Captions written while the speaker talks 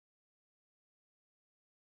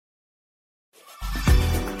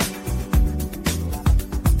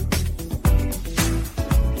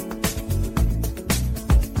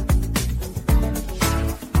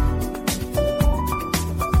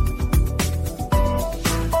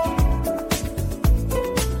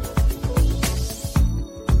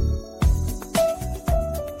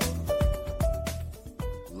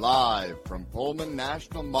Pullman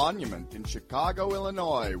National Monument in Chicago,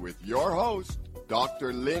 Illinois, with your host,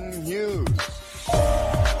 Dr. Lyn Hughes.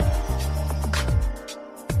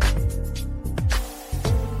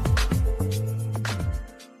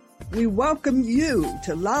 We welcome you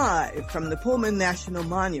to Live from the Pullman National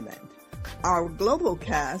Monument, our global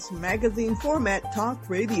cast magazine format talk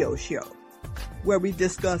radio show, where we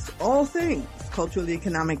discuss all things cultural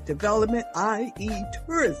economic development, i.e.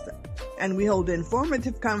 tourism, and we hold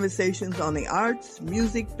informative conversations on the arts,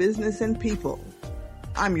 music, business, and people.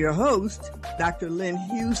 I'm your host, Dr. Lyn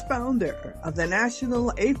Hughes, founder of the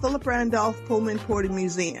National A. Philip Randolph Pullman Porter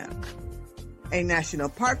Museum, a National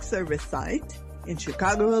Park Service site in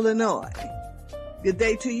Chicago, Illinois. Good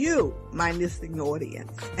day to you, my listening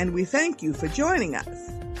audience, and we thank you for joining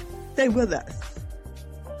us. Stay with us.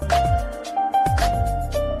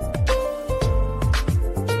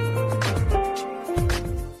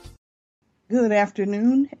 Good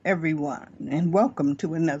afternoon, everyone, and welcome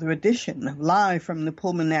to another edition of Live from the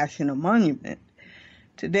Pullman National Monument.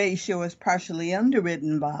 Today's show is partially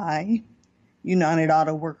underwritten by United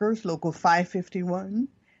Auto Workers, Local 551,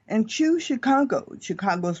 and Choose Chicago,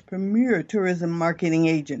 Chicago's premier tourism marketing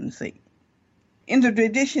agency. In the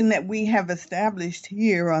tradition that we have established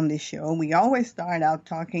here on this show, we always start out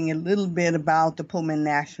talking a little bit about the Pullman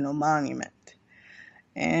National Monument.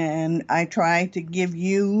 And I try to give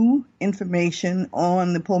you information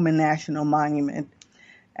on the Pullman National Monument.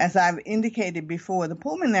 As I've indicated before, the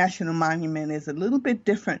Pullman National Monument is a little bit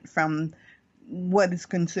different from what is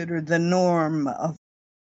considered the norm of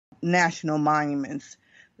national monuments.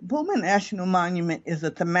 The Pullman National Monument is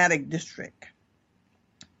a thematic district.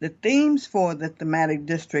 The themes for the thematic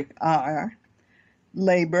district are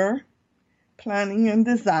labor, planning and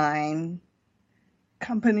design,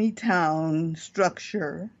 company town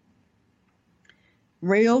structure,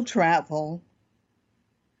 rail travel,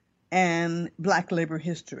 and Black labor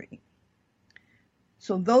history.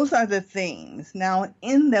 So those are the themes. Now,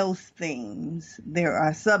 in those themes, there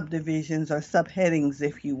are subdivisions or subheadings,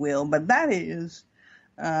 if you will, but that is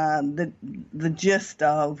the gist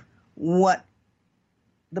of what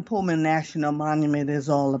the Pullman National Monument is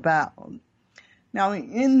all about. Now,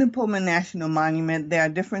 in the Pullman National Monument, there are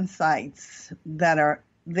different sites that are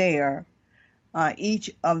there.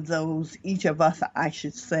 Each of us, I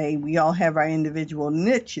should say, we all have our individual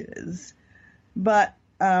niches, but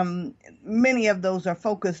many of those are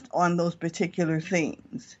focused on those particular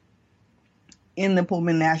themes. In the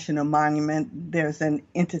Pullman National Monument, there's an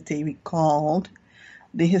entity called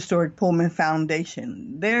the Historic Pullman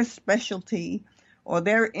Foundation. Their specialty or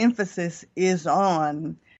their emphasis is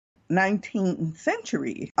on 19th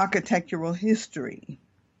century architectural history.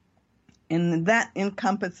 And that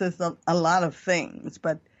encompasses a lot of things,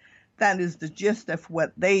 but that is the gist of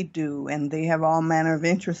what they do. And they have all manner of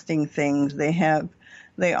interesting things.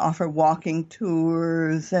 They offer walking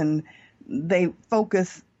tours, and they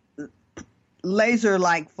focus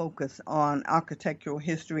laser-like focus on architectural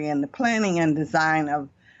history and the planning and design of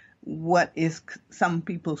what is, some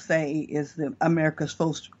people say, is America's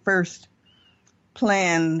first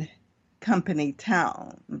planned company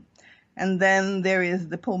town. And then there is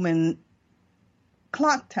the Pullman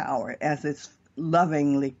Clock Tower, as it's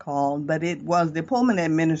lovingly called, but it was the Pullman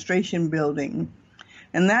Administration Building.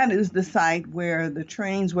 And that is the site where the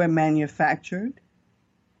trains were manufactured.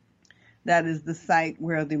 That is the site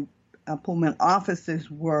where the Pullman offices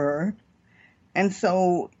were. And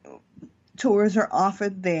so tours are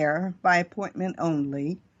offered there by appointment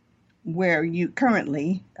only, where you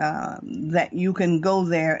currently, that you can go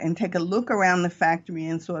there and take a look around the factory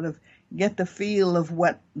and sort of get the feel of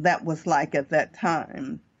what that was like at that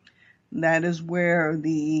time. That is where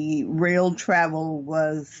the rail travel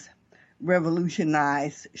was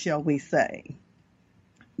revolutionized, shall we say.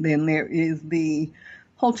 Then there is the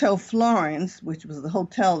Hotel Florence, which was the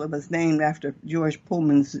hotel that was named after George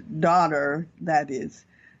Pullman's daughter, that is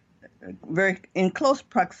very in close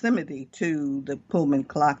proximity to the Pullman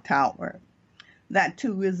Clock Tower. That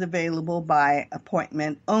too is available by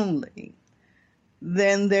appointment only.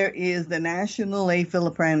 Then there is the National A.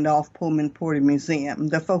 Philip Randolph Pullman Porter Museum.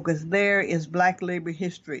 The focus there is Black labor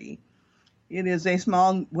history. It is a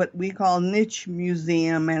small, what we call niche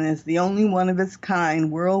museum, and is the only one of its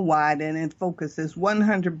kind worldwide, and it focuses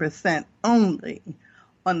 100% only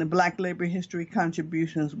on the Black labor history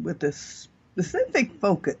contributions, with a specific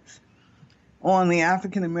focus on the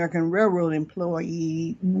African American Railroad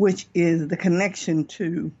employee, which is the connection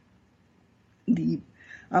to the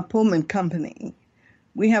Pullman Company.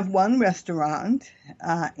 We have one restaurant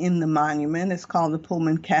in the monument. It's called the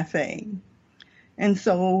Pullman Cafe. And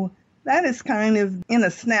so that is kind of in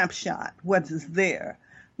a snapshot what is there.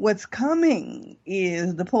 What's coming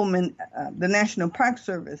is the National Park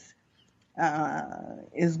Service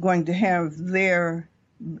is going to have their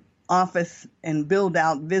office and build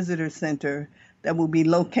out visitor center that will be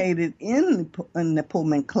located in the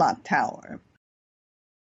Pullman Clock Tower.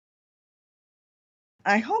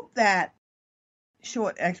 I hope that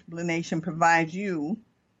short explanation provides you,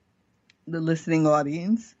 the listening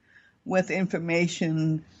audience, with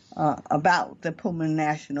information about the Pullman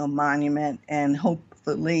National Monument, and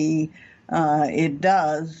hopefully it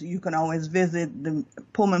does. You can always visit the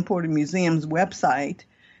Pullman Porter Museum's website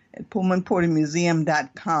at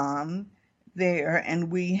pullmanportermuseum.com there,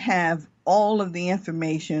 and we have all of the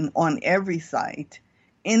information on every site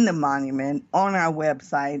in the monument on our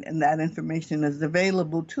website, and that information is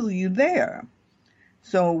available to you there.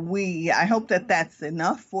 So I hope that that's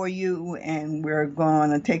enough for you, and we're going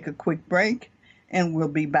to take a quick break, and we'll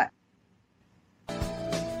be back.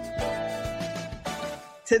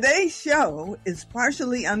 Today's show is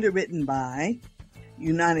partially underwritten by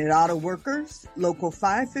United Auto Workers, Local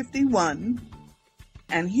 551,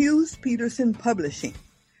 and Hughes Peterson Publishing,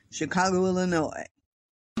 Chicago, Illinois.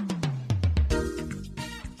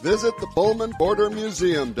 Visit the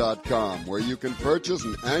PullmanPorterMuseum.com, where you can purchase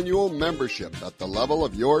an annual membership at the level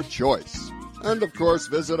of your choice. And, of course,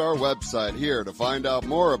 visit our website here to find out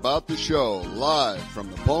more about the show live from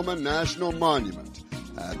the Pullman National Monument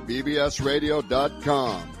at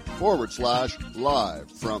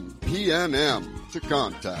bbsradio.com/live from PNM to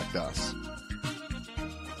contact us.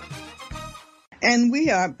 And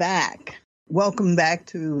we are back. Welcome back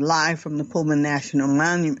to Live from the Pullman National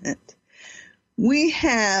Monument. We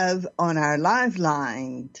have on our live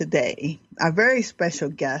line today our very special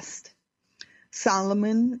guest,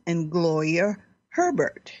 Solomon and Gloria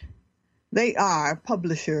Herbert. They are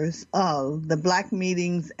publishers of the Black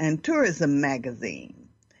Meetings and Tourism magazine.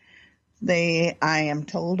 They, I am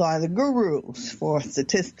told, are the gurus for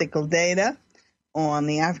statistical data on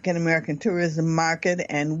the African American tourism market,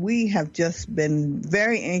 and we have just been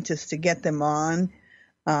very anxious to get them on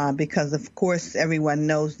because, of course, everyone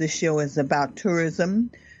knows this show is about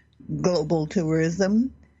tourism, global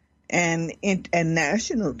tourism, and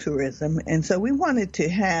national tourism. And so we wanted to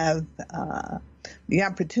have the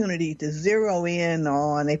opportunity to zero in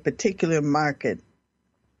on a particular market,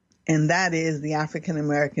 and that is the African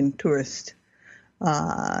American tourist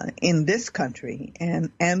in this country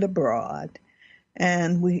and abroad.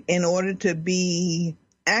 And in order to be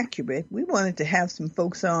accurate, we wanted to have some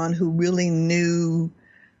folks on who really knew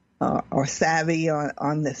or savvy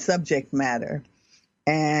on the subject matter.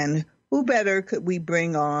 And who better could we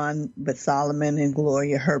bring on but Solomon and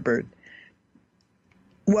Gloria Herbert?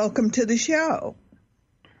 Welcome to the show.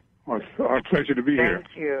 Well, it's our pleasure to be here.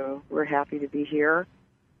 Thank you. We're happy to be here.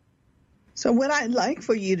 So what I'd like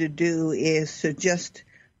for you to do is to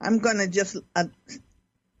I'm going to just,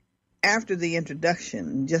 after the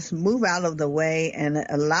introduction, just move out of the way and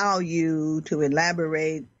allow you to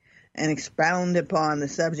elaborate and expound upon the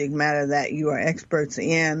subject matter that you are experts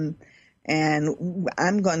in. And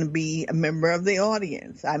I'm going to be a member of the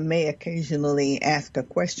audience. I may occasionally ask a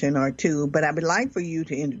question or two, but I would like for you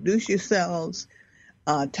to introduce yourselves,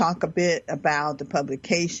 talk a bit about the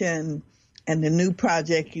publication and the new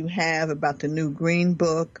project you have about the new Green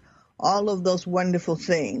Book, all of those wonderful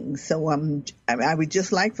things. So I would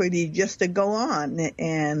just like for you just to go on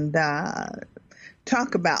and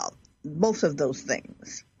talk about both of those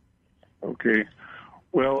things. Okay.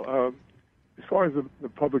 Well, as far as the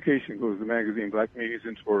publication goes, the magazine Black Meetings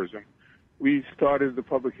in Tourism, we started the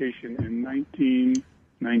publication in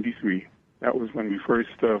 1993. That was when we first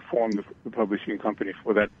formed the publishing company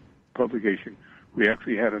for that publication. We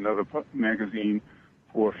actually had another magazine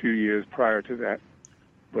for a few years prior to that,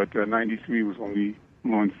 but 93 was when we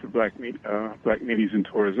launched the Black Meetings in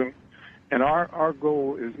Tourism. And our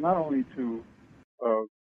goal is not only to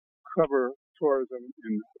cover tourism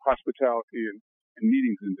in the hospitality and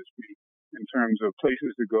meetings industry in terms of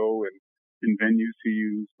places to go and venues to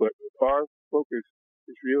use, but our focus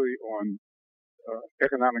is really on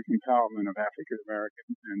economic empowerment of African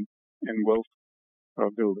Americans and wealth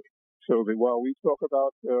building. So that while we talk about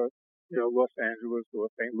Los Angeles or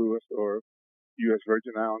St. Louis or U.S.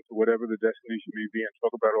 Virgin Islands or whatever the destination may be, and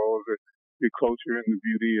talk about all of the culture and the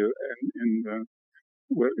beauty and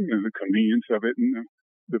the convenience of it and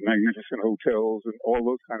the magnificent hotels and all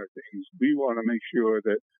those kind of things, we want to make sure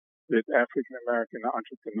that African American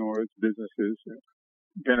entrepreneurs, businesses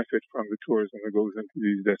benefit from the tourism that goes into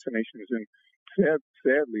these destinations. And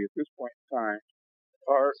sadly, at this point in time,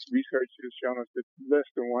 our research has shown us that less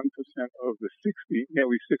than 1% of the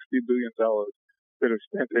nearly $60 billion that are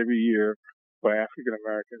spent every year by African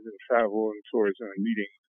Americans in travel and tourism and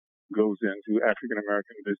meetings goes into African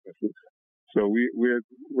American businesses. So we're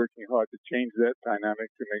working hard to change that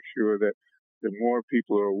dynamic to make sure that the more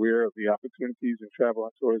people are aware of the opportunities in travel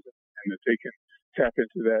and tourism, and that they can tap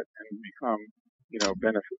into that and become,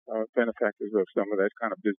 benefactors of some of that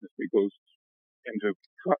kind of business that goes into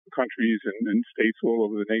countries and states all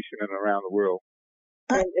over the nation and around the world.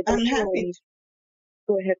 I'm happy.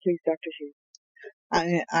 Go ahead, please, Dr. Hughes.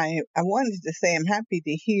 I wanted to say I'm happy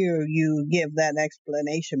to hear you give that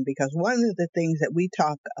explanation, because one of the things that we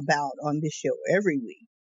talk about on this show every week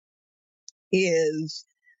is,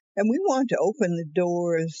 and we want to open the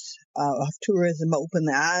doors of tourism, open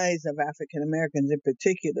the eyes of African Americans in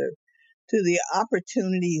particular to the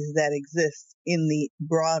opportunities that exist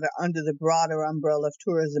under the broader umbrella of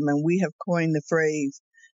tourism. And we have coined the phrase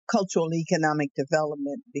cultural economic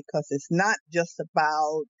development, because it's not just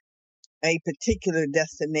about a particular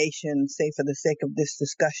destination, say for the sake of this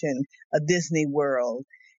discussion, a Disney World.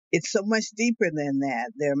 It's so much deeper than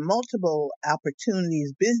that. There are multiple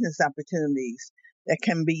opportunities, business opportunities that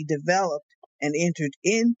can be developed and entered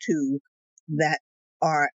into that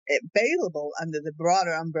are available under the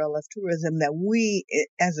broader umbrella of tourism that we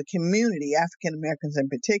as a community, African Americans in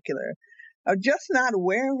particular, are just not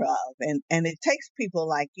aware of. And it takes people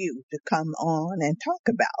like you to come on and talk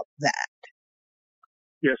about that.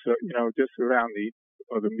 Yes, just around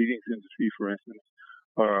the meetings industry, for instance,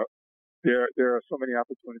 there are so many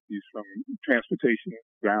opportunities from transportation,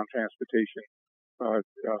 ground transportation,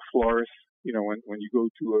 florists. When you go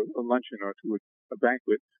to a luncheon or to a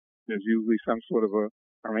banquet, there's usually some sort of a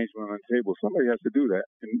arrangement on the table. Somebody has to do that,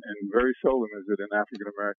 and very seldom is it an African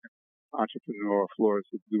American entrepreneur or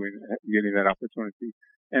florist that's getting that opportunity.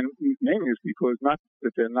 And mainly it's because not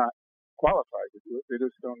that they're not qualified to do it, they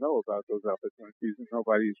just don't know about those opportunities, and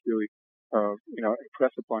nobody's really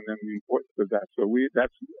impress upon them the importance of that. So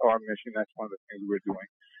that's our mission. That's one of the things we're doing.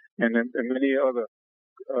 And many other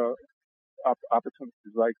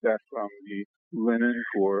opportunities like that, from the linen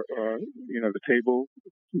for, the table,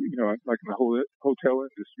 like in the hotel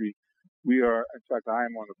industry. In fact, I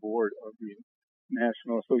am on the board of the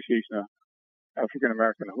National Association of African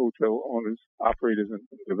American Hotel Owners, Operators, and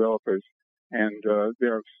Developers. And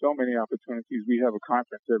there are so many opportunities. We have a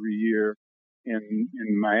conference every year in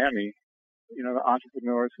Miami. The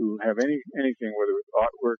entrepreneurs who have anything, whether it's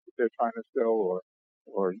artwork that they're trying to sell,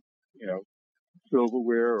 or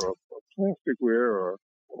silverware, or plasticware,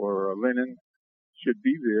 or linen, should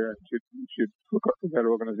be there and should hook up with that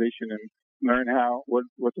organization and learn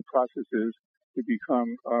what the process is to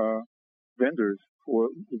become vendors for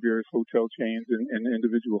the various hotel chains and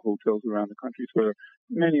individual hotels around the country. So there are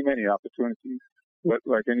many, many opportunities. But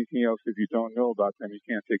like anything else, if you don't know about them, you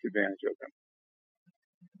can't take advantage of them.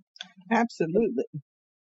 Absolutely.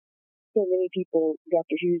 So many people,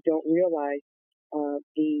 Dr. Hughes, don't realize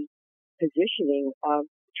the positioning of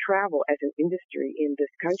travel as an industry in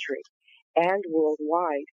this country and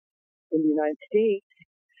worldwide. In the United States,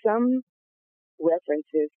 some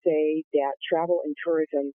references say that travel and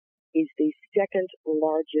tourism is the second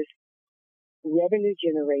largest revenue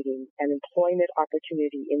generating and employment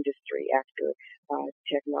opportunity industry after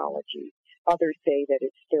technology. Others say that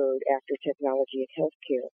it's third after technology and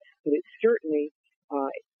healthcare, but it's certainly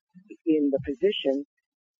in the position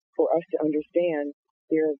for us to understand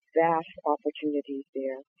there are vast opportunities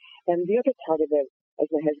there. And the other part of it, as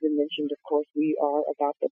my husband mentioned, of course, we are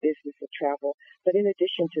about the business of travel. But in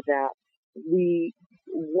addition to that, we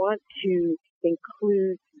want to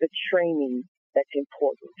include the training that's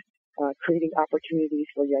important, creating opportunities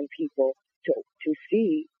for young people to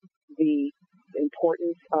see the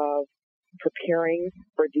importance of preparing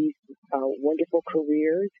for these wonderful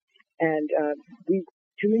careers. And we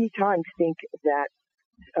too many times think that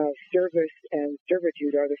service and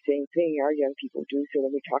servitude are the same thing our young people do. So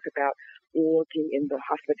when we talk about working in the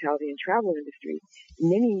hospitality and travel industry,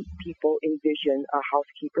 many people envision a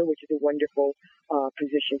housekeeper, which is a wonderful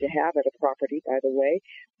position to have at a property, by the way,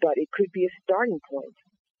 but it could be a starting point.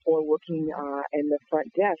 Or working in the front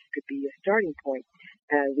desk could be a starting point.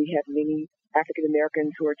 And we have many African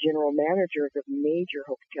Americans who are general managers of major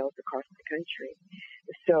hotels across the country.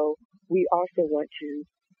 So we also want to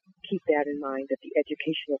keep that in mind, that the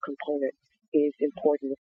educational component is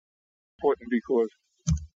important. Important because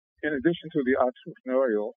in addition to the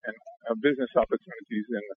entrepreneurial and business opportunities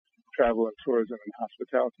in the travel and tourism and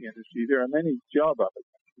hospitality industry, there are many job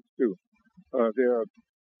opportunities too.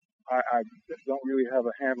 I don't really have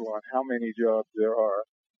a handle on how many jobs there are,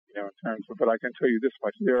 in terms of, but I can tell you this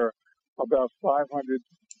much. There are about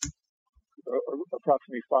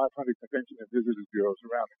approximately 500 convention and visitors bureaus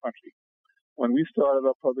around the country. When we started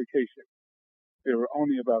our publication there were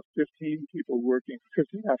only about 15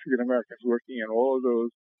 African Americans working in all of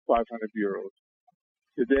those 500 bureaus.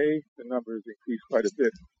 Today, the number has increased quite a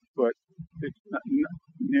bit, but it's not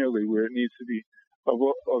nearly where it needs to be.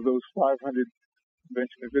 Of those 500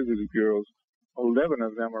 convention and visitors bureaus, 11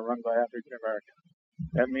 of them are run by African Americans.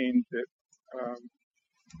 That means that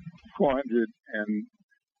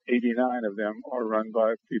 489 of them are run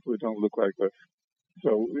by people who don't look like us.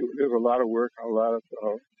 So there's a lot of work and a lot of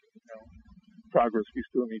progress we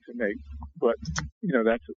still need to make. But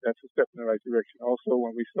that's a step in the right direction. Also,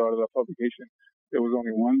 when we started our publication, there was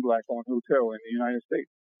only one black-owned hotel in the United States.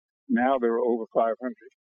 Now there are over 500,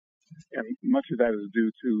 and much of that is due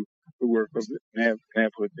to the work of the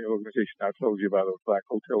NAMPLIT, the organization I told you about, of black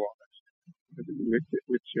hotel owners,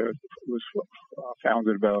 which was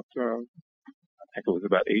founded about, I think it was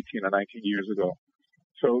about 18 or 19 years ago.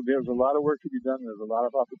 So there's a lot of work to be done. There's a lot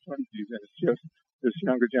of opportunities, and it's just this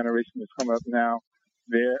younger generation that's come up now.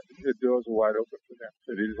 The doors are wide open for them.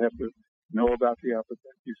 So they just have to know about the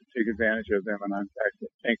opportunities and take advantage of them. And I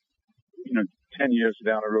think, 10 years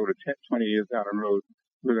down the road or 20 years down the road,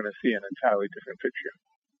 we're going to see an entirely different picture.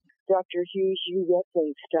 Dr. Hughes, you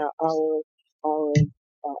referenced our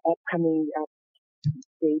upcoming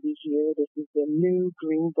baby here. This is the new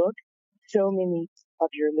Green Book. So many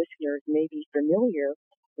of your listeners may be familiar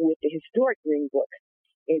with the historic Green Book.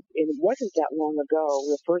 It wasn't that long ago.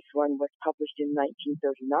 The first one was published in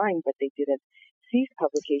 1939, but they didn't cease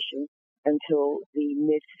publication until the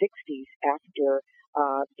mid-60s after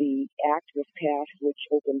the act was passed, which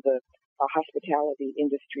opened the hospitality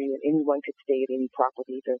industry, and anyone could stay at any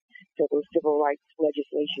property. So those civil rights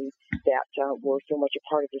legislation that were so much a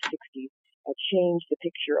part of the 60s changed the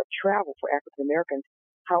picture of travel for African Americans.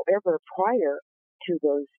 However, prior to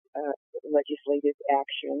those legislative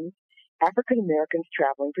actions, African Americans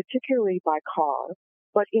traveling, particularly by car,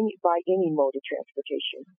 but by any mode of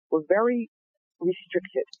transportation, were very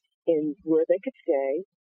restricted in where they could stay,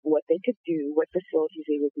 what they could do, what facilities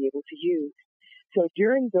they would be able to use. So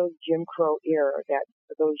during those Jim Crow era,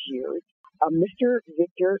 those years, Mr.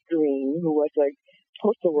 Victor Green, who was a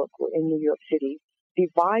postal worker in New York City,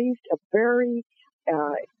 devised a very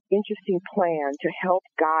interesting plan to help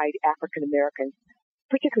guide African Americans,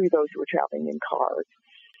 particularly those who were traveling in cars.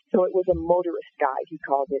 So it was a motorist guide. He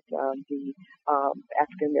called it the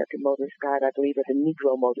African American Motorist Guide, I believe, or the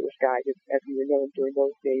Negro Motorist Guide, as we were known during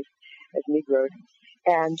those days as Negroes.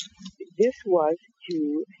 And this was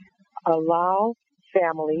to allow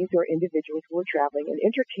families or individuals who were traveling, and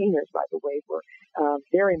entertainers, by the way, were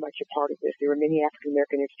very much a part of this. There were many African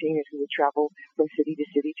American entertainers who would travel from city to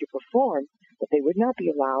city to perform, but they would not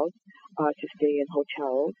be allowed to stay in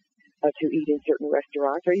hotels, to eat in certain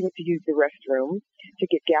restaurants, or even to use the restroom, to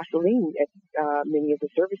get gasoline at many of the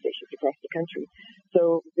service stations across the country.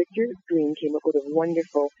 So Victor Green came up with a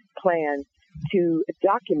wonderful plan to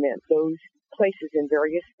document those places in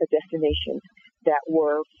various destinations that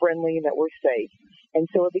were friendly and that were safe. And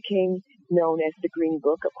so it became known as the Green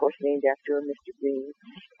Book, of course, named after Mr. Green.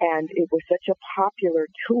 And it was such a popular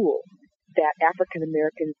tool that African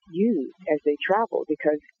Americans used as they traveled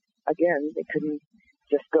because, again, they couldn't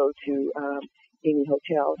just go to any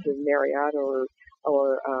hotel, to Marriott or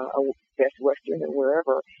a Best Western or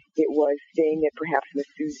wherever. It was staying at perhaps Miss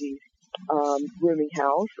Susie's rooming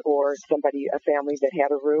house or a family that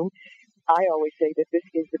had a room. I always say that this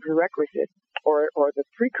is the prerequisite or the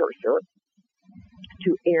precursor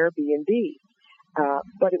to Airbnb.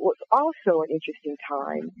 But it was also an interesting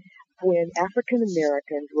time when African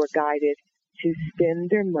Americans were guided to spend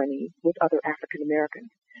their money with other African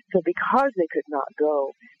Americans. So because they could not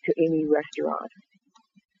go to any restaurant,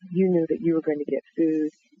 you knew that you were going to get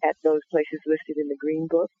food at those places listed in the Green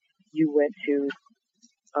Book. You went to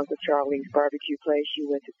Uncle Charlie's barbecue place. You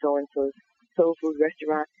went to so-and-so's soul food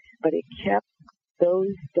restaurant. But it kept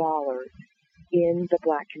those dollars in the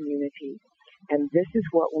Black community. And this is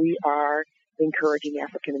what we are encouraging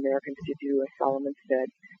African Americans to do, as Solomon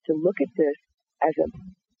said, to look at this as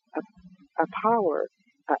a power,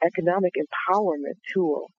 economic empowerment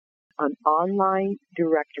tool, an online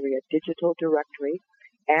directory, a digital directory,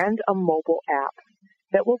 and a mobile app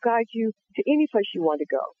that will guide you to any place you want to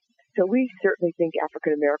go. So we certainly think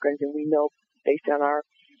African Americans, and we know based on our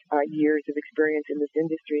years of experience in this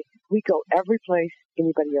industry, we go every place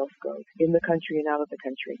anybody else goes, in the country and out of the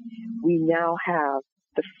country. We now have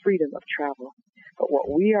the freedom of travel. But what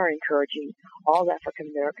we are encouraging all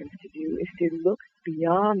African Americans to do is to look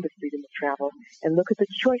beyond the freedom of travel and look at the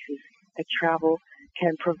choices that travel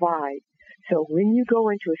can provide. So when you go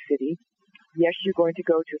into a city, yes, you're going to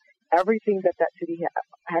go to everything that city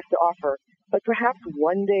has to offer, but perhaps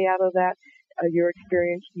one day out of that your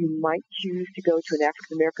experience, you might choose to go to an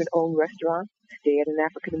African American owned restaurant, stay at an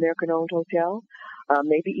African American owned hotel,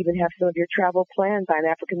 maybe even have some of your travel planned by an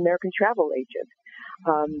African American travel agent.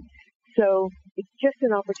 So it's just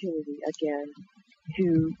an opportunity, again,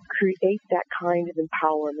 to create that kind of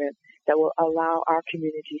empowerment that will allow our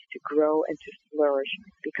communities to grow and to flourish,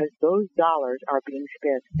 because those dollars are being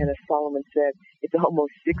spent. And as Solomon said, it's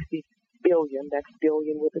almost 60 billion, that's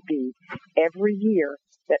billion with a B, every year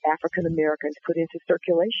that African Americans put into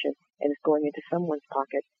circulation, and it's going into someone's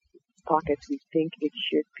pockets. We think it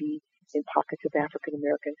should be in pockets of African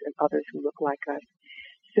Americans and others who look like us.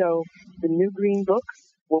 So the new Green Book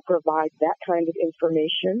will provide that kind of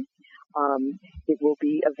information. It will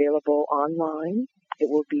be available online. It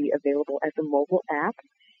will be available as a mobile app,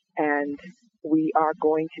 and we are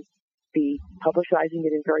going to be publicizing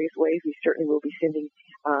it in various ways. We certainly will be sending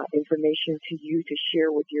information to you to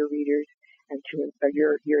share with your readers and to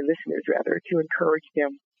your listeners, rather, to encourage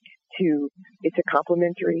them to. It's a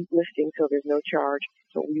complimentary listing, so there's no charge.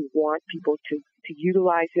 So we want people to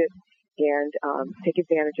utilize it and take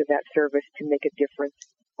advantage of that service to make a difference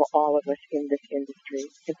for all of us in this industry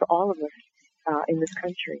and for all of us in this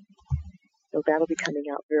country. So that'll be coming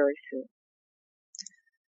out very soon.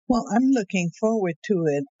 Well, I'm looking forward to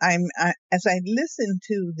it. As I listen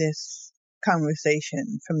to this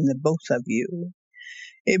conversation from the both of you,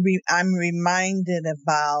 I'm reminded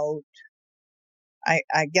about,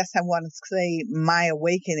 I guess I want to say, my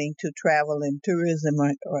awakening to travel and tourism,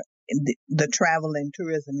 or the travel and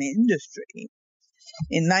tourism industry.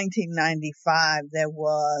 In 1995, there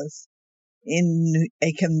was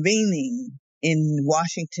a convening in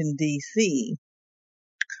Washington, D.C.,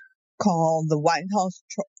 called the White House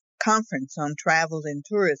Conference on Travel and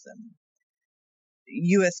Tourism.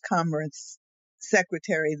 U.S. Commerce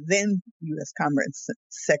Secretary, then U.S. Commerce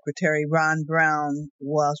Secretary Ron Brown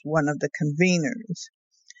was one of the conveners.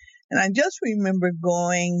 And I just remember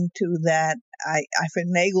going to that. I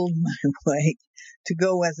finagled my way to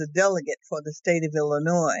go as a delegate for the state of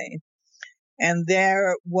Illinois. And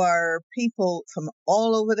there were people from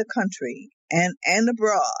all over the country and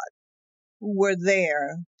abroad who were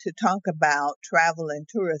there to talk about travel and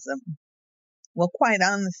tourism. Well, quite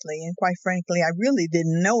honestly and quite frankly, I really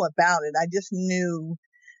didn't know about it. I just knew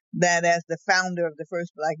that as the founder of the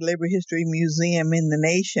first Black Labor History Museum in the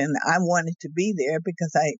nation, I wanted to be there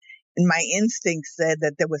because my instinct said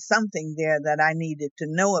that there was something there that I needed to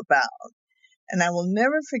know about. And I will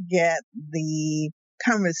never forget the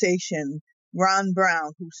conversation, Ron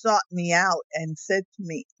Brown, who sought me out and said to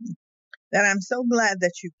me that I'm so glad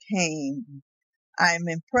that you came. I'm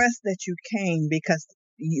impressed that you came because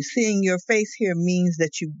seeing your face here means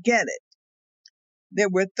that you get it. There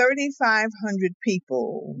were 3,500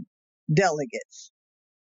 people, delegates,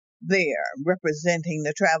 there representing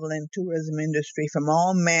the travel and tourism industry from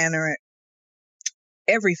all manner,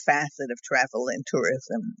 every facet of travel and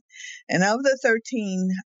tourism. And of the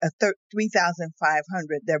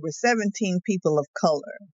 3,500, there were 17 people of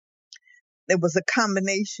color. There was a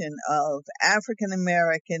combination of African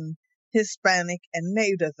American, Hispanic, and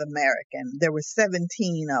Native American. There were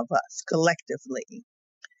 17 of us collectively.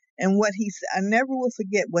 And I never will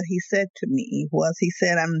forget what he said to me was, he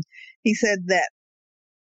said that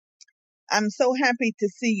I'm so happy to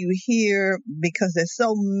see you here because there's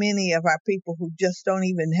so many of our people who just don't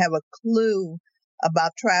even have a clue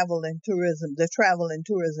about travel and tourism, the travel and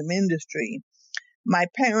tourism industry. My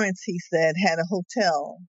parents, he said, had a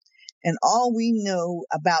hotel, and all we know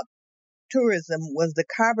about tourism was the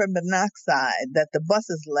carbon monoxide that the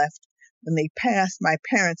buses left when they passed my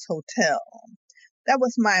parents' hotel. That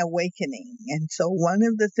was my awakening. And so one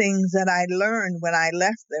of the things that I learned when I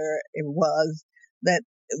left there, it was that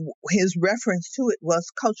his reference to it was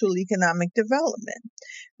cultural economic development.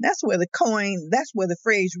 That's where the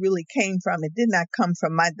phrase really came from. It did not come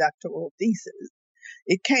from my doctoral thesis.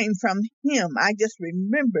 It came from him. I just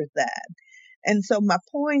remembered that. And so my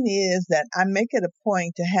point is that I make it a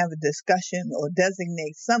point to have a discussion or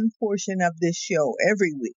designate some portion of this show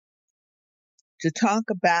every week to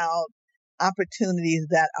talk about opportunities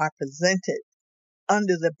that are presented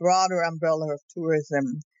under the broader umbrella of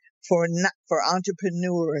tourism for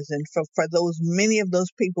entrepreneurs and for those, many of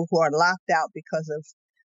those people who are locked out because of,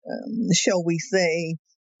 shall we say,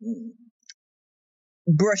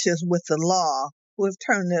 brushes with the law, who have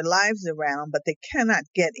turned their lives around, but they cannot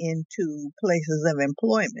get into places of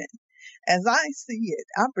employment. As I see it,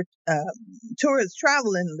 the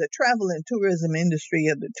travel and tourism industry,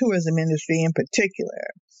 or the tourism industry in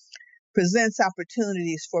particular, presents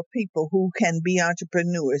opportunities for people who can be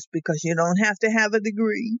entrepreneurs because you don't have to have a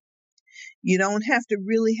degree. You don't have to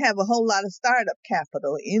really have a whole lot of startup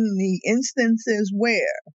capital in the instances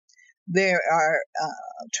where there are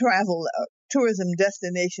tourism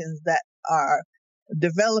destinations that are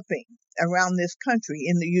developing around this country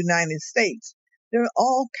in the United States. There are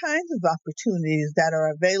all kinds of opportunities that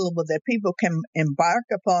are available that people can embark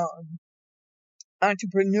upon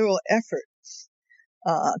entrepreneurial efforts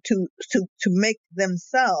to make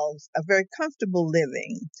themselves a very comfortable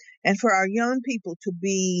living, and for our young people to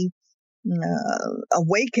be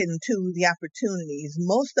awakened to the opportunities.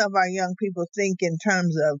 Most of our young people think in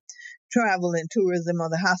terms of travel and tourism or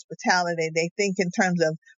the hospitality. They think in terms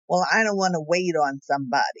of, well, I don't want to wait on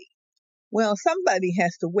somebody. Well, somebody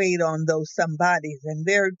has to wait on those somebodies, and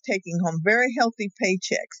they're taking home very healthy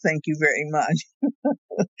paychecks. Thank you very much.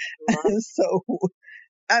 So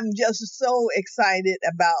I'm just so excited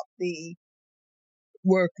about the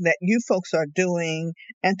work that you folks are doing,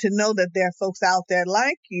 and to know that there are folks out there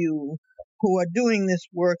like you who are doing this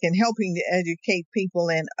work and helping to educate people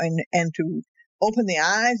and to open the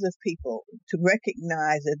eyes of people to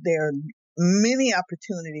recognize that there are many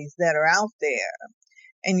opportunities that are out there,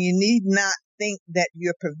 and you need not think that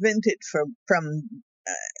you're prevented from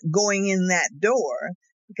going in that door,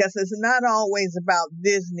 because it's not always about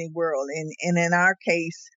Disney World. And in our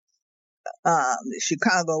case,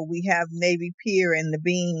 Chicago, we have Navy Pier and the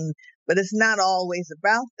Bean, but it's not always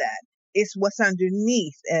about that. It's what's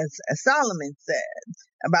underneath, as Solomon said,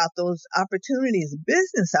 about those opportunities,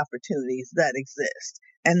 business opportunities that exist,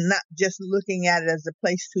 and not just looking at it as a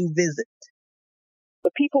place to visit.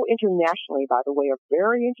 The people internationally, by the way, are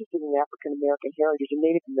very interested in African American heritage and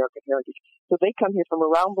Native American heritage. So they come here from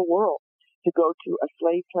around the world to go to a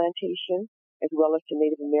slave plantation as well as to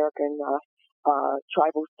Native American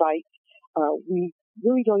tribal sites. We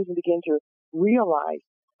really don't even begin to realize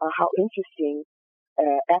how interesting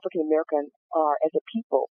African Americans are as a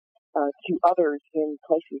people to others in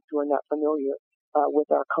places who are not familiar with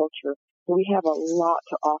our culture. So we have a lot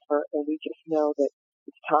to offer, and we just know that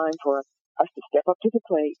it's time for us to step up to the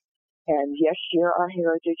plate and, yes, share our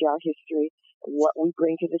heritage, our history, what we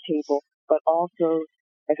bring to the table, but also,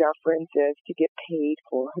 as our friend says, to get paid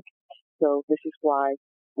for it. So this is why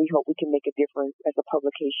we hope we can make a difference as a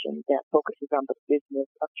publication that focuses on the business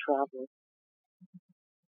of travel.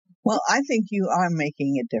 Well, I think you are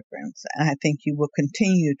making a difference, and I think you will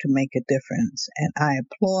continue to make a difference. And I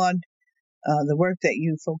applaud the work that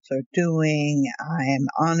you folks are doing. I am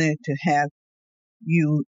honored to have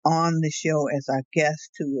you on the show as our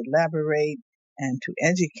guest to elaborate and to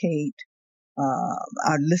educate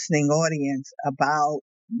our listening audience about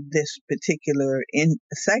this particular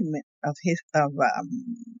segment of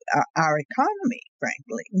our economy,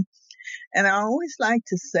 frankly. And I always like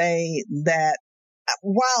to say that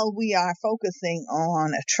while we are focusing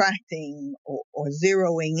on attracting or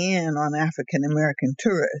zeroing in on African American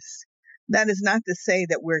tourists, that is not to say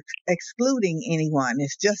that we're excluding anyone.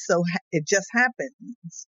 It just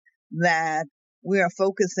happens that we are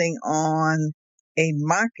focusing on a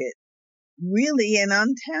market, really an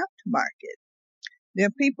untapped market. There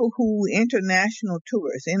are people international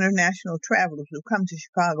tourists, international travelers who come to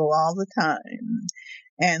Chicago all the time,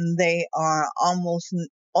 and they are almost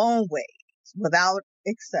always, without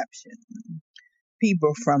exception,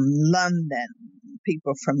 people from London,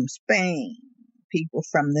 people from Spain, people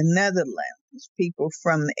from the Netherlands, people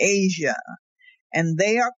from Asia, and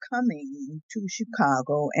they are coming to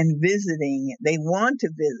Chicago and visiting. They want to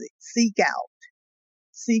visit,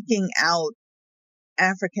 seeking out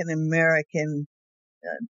African American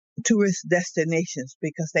tourist destinations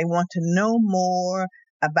because they want to know more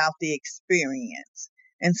about the experience.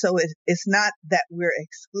 And so it's not that we're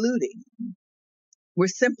excluding. We're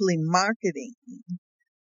simply marketing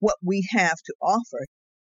what we have to offer.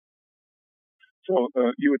 So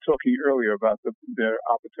you were talking earlier about their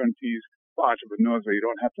opportunities for entrepreneurs where you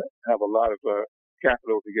don't have to have a lot of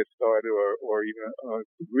capital to get started or even a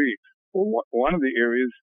degree. Well, one of the areas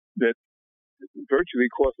that virtually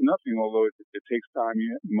costs nothing, although it takes time,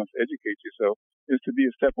 you must educate yourself, is to be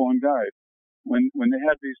a step-on guide. When they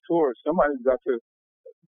have these tours, somebody's got to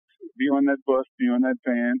be on that bus, be on that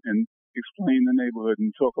van, and explain the neighborhood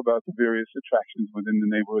and talk about the various attractions within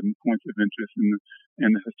the neighborhood and points of interest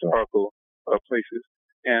and the historical places.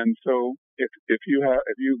 And so, if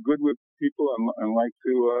you're good with people and like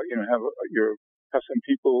to have some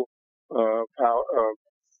people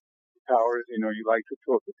powers, you like to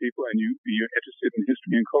talk to people and you're interested in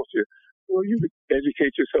history and culture, well, you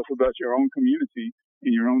educate yourself about your own community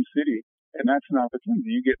in your own city, and that's an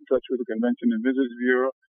opportunity. You get in touch with the Convention and Visitors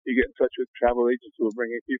Bureau, you get in touch with travel agents who are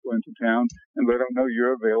bringing people into town, and let them know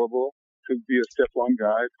you're available to be a step-on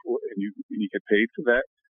guide and you get paid for that.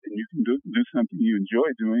 and you can do something you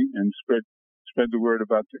enjoy doing and spread the word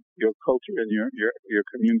about your culture and your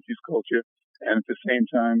community's culture, and at the same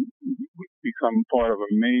time become part of a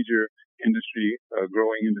major industry, a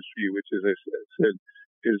growing industry, which, as I said,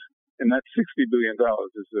 is, and that $60 billion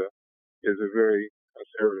is a very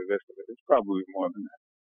conservative estimate. It's probably more than that.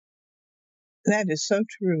 That is so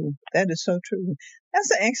true. That is so true.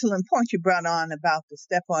 That's an excellent point you brought on about the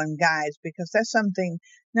step-on guides, because that's something.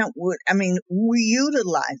 Now, we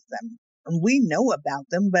utilize them and we know about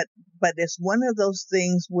them, but it's one of those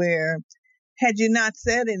things where, had you not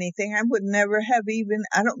said anything, I would never have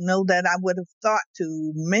I don't know that I would have thought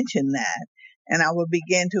to mention that. And I will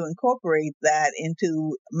begin to incorporate that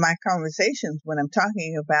into my conversations when I'm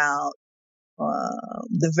talking about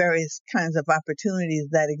the various kinds of opportunities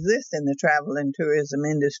that exist in the travel and tourism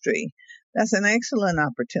industry. That's an excellent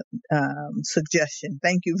suggestion.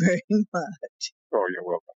 Thank you very much. Oh, you're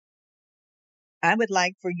welcome. I would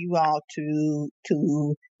like for you all to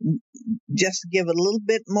just give a little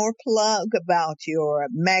bit more plug about your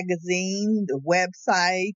magazine, the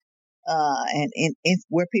website, and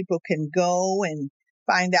where people can go and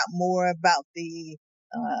find out more about the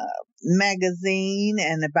magazine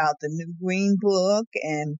and about the new Green Book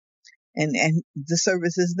and the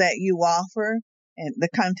services that you offer and the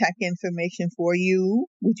contact information for you.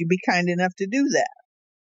 Would you be kind enough to do that?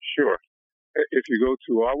 Sure. If you go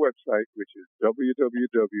to our website, which is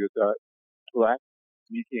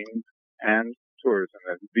www.blackmeetingsandtourism,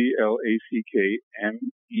 that's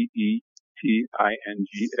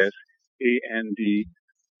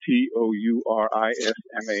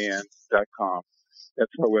BLACKmeetingsandtourism.com.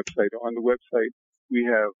 That's our website. On the website, we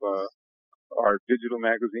have our digital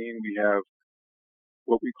magazine. We have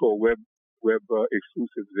what we call web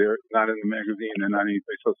exclusives. They're not in the magazine. They're not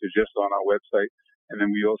anyplace else. They're just on our website. And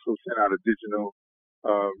then we also send out a digital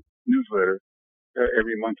newsletter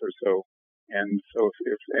every month or so. And so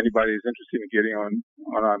if anybody is interested in getting on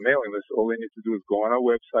our mailing list, all they need to do is go on our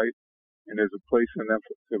website, and there's a place for them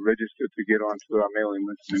to register to get onto our mailing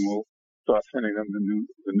list, and we'll start sending them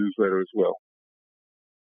the newsletter as well.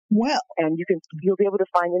 Well, and you'll be able to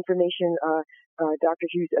find information, Dr.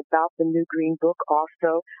 Hughes, about the new Green Book.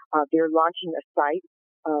 Also, they're launching a site,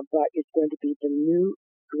 but it's going to be the new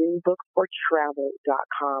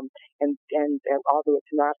greenbookfortravel.com, and although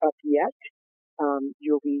it's not up yet,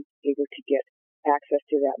 you'll be able to get access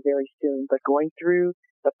to that very soon. But going through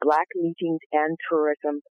the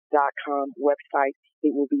blackmeetingsandtourism.com website,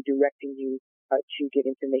 it will be directing you to get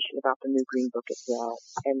information about the new Green Book as well.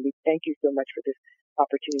 And we thank you so much for this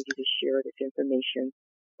opportunity to share this information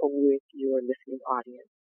with your listening audience.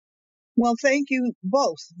 Well, thank you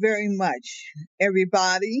both very much.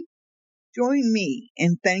 Everybody, join me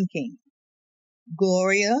in thanking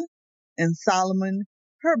Gloria and Solomon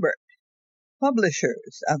Herbert,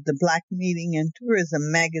 publishers of the Black Meeting and Tourism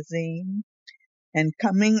magazine, and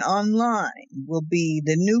coming online will be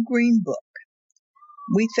the new Green Book.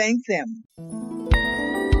 We thank them.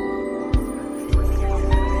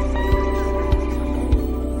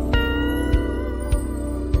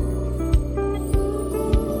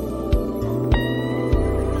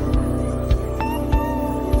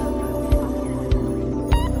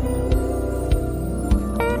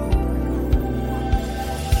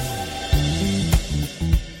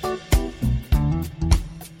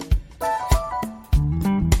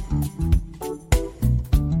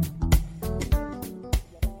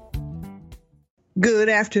 Good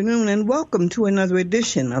afternoon and welcome to another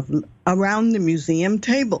edition of Around the Museum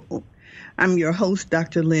Table. I'm your host,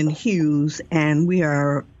 Dr. Lyn Hughes, and we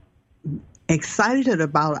are excited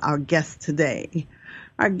about our guest today.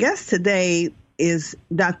 Our guest today is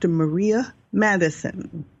Dr. Maria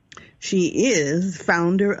Madison. She is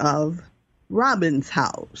founder of Robbins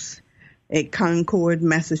House, a Concord,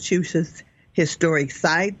 Massachusetts historic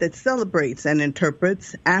site that celebrates and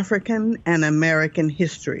interprets African and American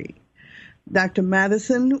history. Dr.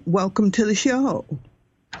 Madison, welcome to the show.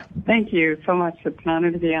 Thank you so much. It's an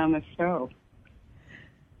honor to be on the show.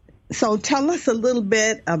 So tell us a little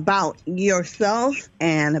bit about yourself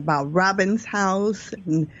and about Robbins House,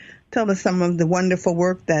 and tell us some of the wonderful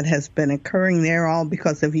work that has been occurring there, all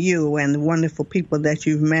because of you and the wonderful people that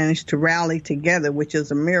you've managed to rally together, which is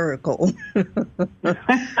a miracle. Thank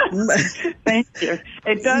you.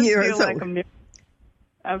 It does feel like a miracle.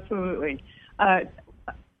 Absolutely.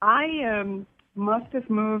 I must have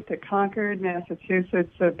moved to Concord,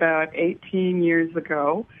 Massachusetts about 18 years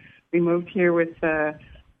ago. We moved here with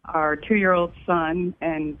our 2-year-old son,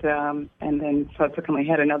 and then subsequently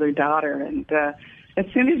had another daughter. And as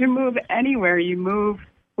soon as you move anywhere, you move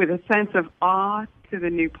with a sense of awe to the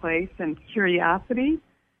new place and curiosity.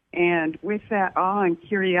 And with that awe and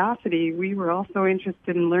curiosity, we were also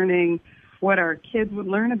interested in learning what our kids would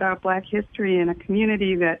learn about Black history in a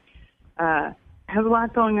community that has a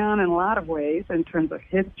lot going on in a lot of ways in terms of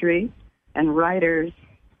history and writers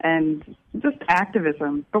and just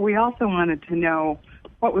activism. But we also wanted to know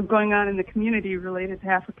what was going on in the community related to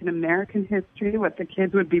African American history, what the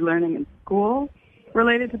kids would be learning in school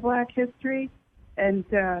related to Black history. And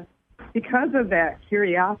because of that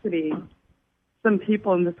curiosity, some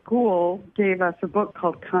people in the school gave us a book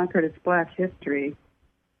called Concord, It's Black History.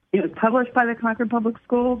 It was published by the Concord Public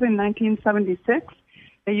Schools in 1976.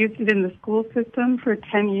 They used it in the school system for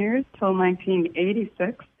 10 years till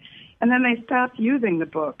 1986. And then they stopped using the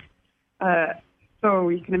book. So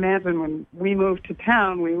you can imagine when we moved to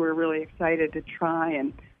town, we were really excited to try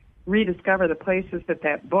and rediscover the places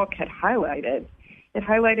that book had highlighted. It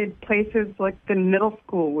highlighted places like the middle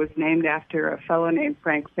school was named after a fellow named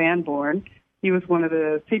Frank Sanborn. He was one of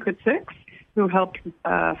the Secret Six who helped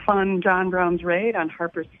fund John Brown's raid on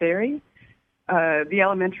Harper's Ferry. The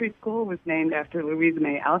elementary school was named after Louisa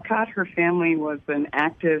May Alcott. Her family was an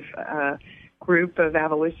active group of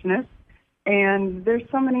abolitionists. And there's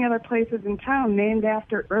so many other places in town named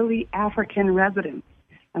after early African residents,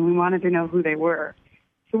 and we wanted to know who they were.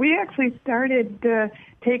 So we actually started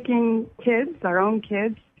taking kids, our own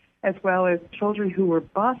kids, as well as children who were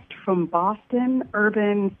bused from Boston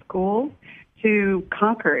urban schools to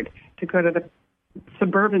Concord to go to the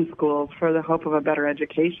suburban schools for the hope of a better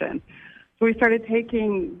education. So we started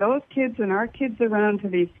taking those kids and our kids around to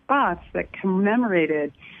these spots that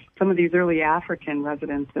commemorated some of these early African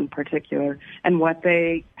residents in particular and what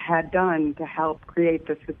they had done to help create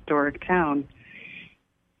this historic town.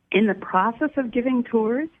 In the process of giving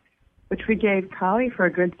tours, which we gave probably for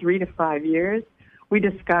a good 3 to 5 years, we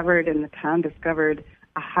discovered, and the town discovered,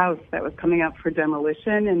 a house that was coming up for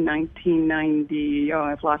demolition in 1990.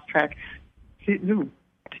 I've lost track.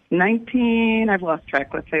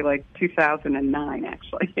 Let's say like 2009,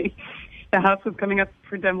 actually. The house was coming up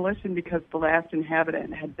for demolition because the last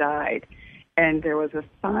inhabitant had died. And there was a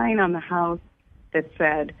sign on the house that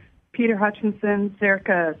said, Peter Hutchinson,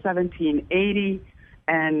 circa 1780.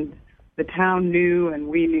 And the town knew, and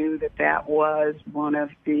we knew, that was one of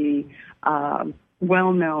the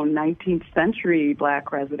well-known 19th century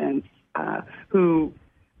Black residents who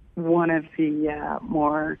one of the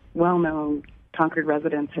more well-known Concord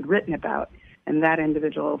residents had written about. And that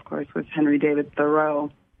individual, of course, was Henry David Thoreau.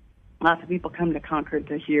 Lots of people come to Concord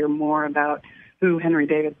to hear more about who Henry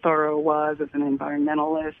David Thoreau was as an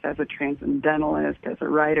environmentalist, as a transcendentalist, as a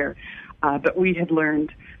writer. But we had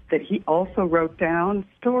learned that he also wrote down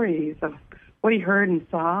stories of what he heard and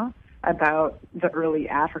saw about the early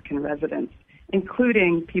African residents,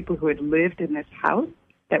 including people who had lived in this house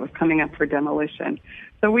that was coming up for demolition.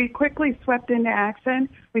 So we quickly swept into action.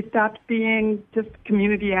 We stopped being just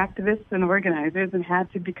community activists and organizers and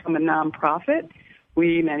had to become a nonprofit.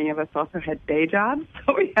 Many of us also had day jobs,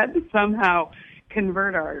 so we had to somehow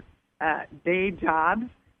convert our day jobs,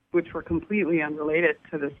 which were completely unrelated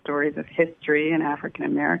to the stories of history and African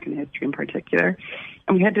American history in particular.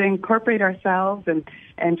 And we had to incorporate ourselves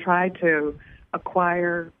and try to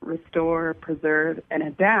acquire, restore, preserve, and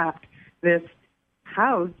adapt this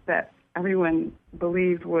house that everyone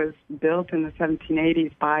believed was built in the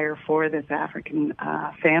 1780s by or for this African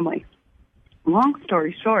family. Long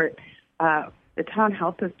story short, the town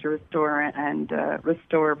helped us to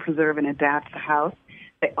restore, preserve, and adapt the house.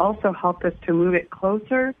 They also helped us to move it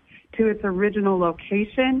closer to its original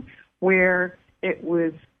location, where it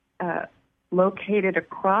was located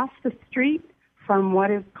across the street from what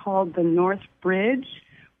is called the North Bridge,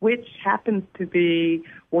 which happens to be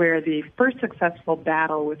where the first successful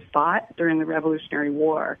battle was fought during the Revolutionary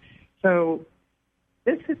War. So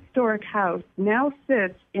this historic house now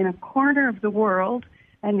sits in a corner of the world,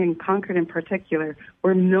 and in Concord in particular,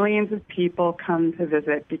 where millions of people come to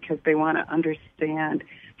visit because they want to understand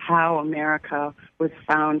how America was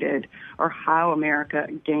founded or how America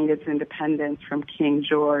gained its independence from King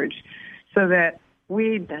George. So that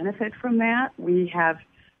we benefit from that. We have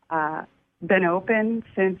been open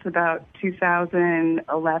since about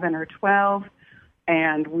 2011 or 12,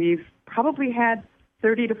 and we've probably had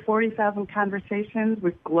 30 to 40,000 conversations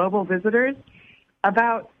with global visitors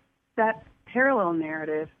about that parallel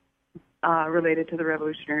narrative related to the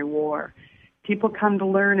Revolutionary War. People come to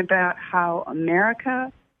learn about how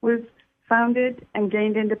America was founded and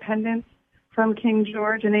gained independence from King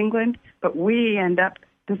George in England, but we end up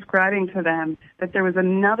describing to them that there was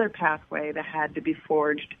another pathway that had to be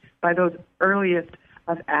forged by those earliest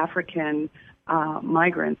of African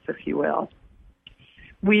migrants, if you will.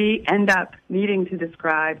 we end up needing to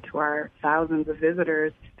describe to our thousands of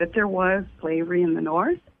visitors that there was slavery in the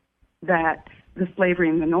North, that the slavery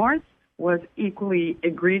in the North was equally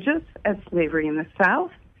egregious as slavery in the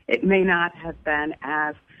South. It may not have been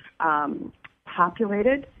as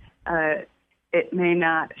populated. It may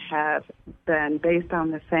not have been based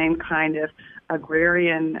on the same kind of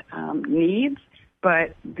agrarian needs,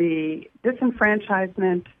 but the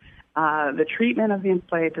disenfranchisement, the treatment of the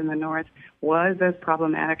enslaved in the North was as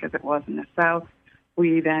problematic as it was in the South.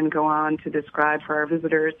 We then go on to describe for our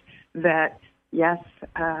visitors that, yes,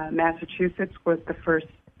 Massachusetts was the first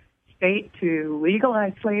state to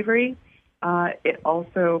legalize slavery. It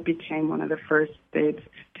also became one of the first states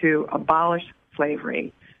to abolish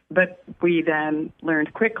slavery. But we then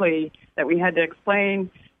learned quickly that we had to explain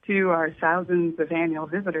to our thousands of annual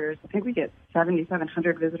visitors, I think we get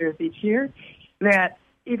 7,700 visitors each year, that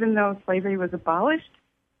even though slavery was abolished,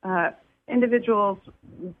 individuals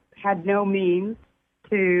had no means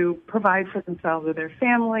to provide for themselves or their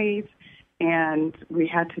families, and we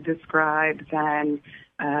had to describe then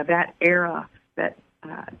that era that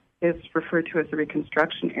is referred to as the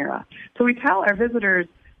Reconstruction era. So we tell our visitors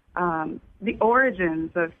the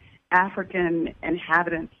origins of African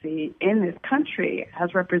inhabitancy in this country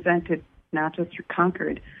as represented not just through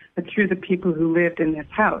Concord, but through the people who lived in this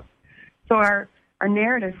house. So our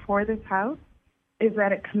narrative for this house is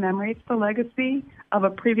that it commemorates the legacy of a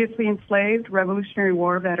previously enslaved Revolutionary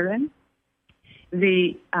War veteran,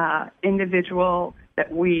 the individual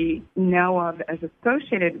that we know of as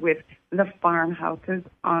associated with the farmhouses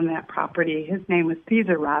on that property. His name was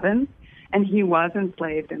Caesar Robbins, and he was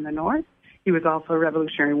enslaved in the North. He was also a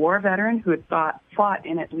Revolutionary War veteran who had fought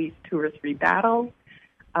in at least 2 or 3 battles.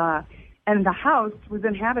 And the house was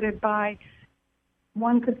inhabited by,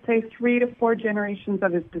 one could say, 3 to 4 generations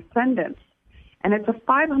of his descendants. And it's a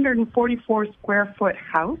 544 square foot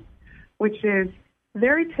house, which is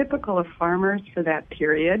very typical of farmers for that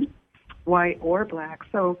period, white or black.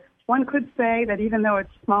 So one could say that even though it's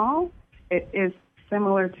small, it is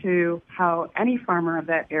similar to how any farmer of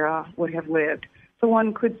that era would have lived. So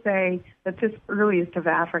one could say that this earliest of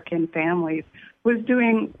African families was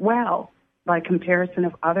doing well by comparison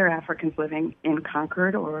of other Africans living in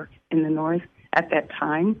Concord or in the North at that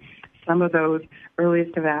time. Some of those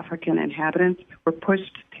earliest of African inhabitants were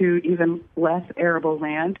pushed to even less arable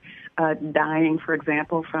land, dying, for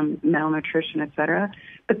example, from malnutrition, etc.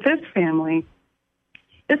 But this family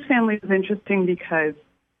is interesting because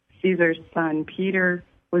Caesar's son, Peter,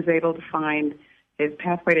 was able to find his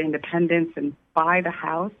pathway to independence and buy the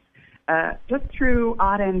house just through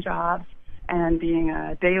odd-end jobs and being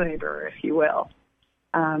a day laborer, if you will.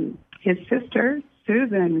 His sister,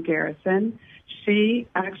 Susan Garrison, she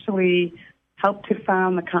actually helped to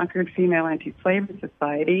found the Concord Female Anti-Slavery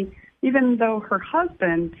Society, even though her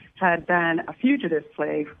husband had been a fugitive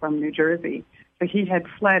slave from New Jersey. So he had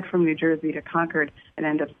fled from New Jersey to Concord and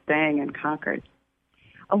ended up staying in Concord.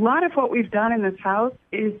 A lot of what we've done in this house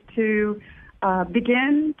is to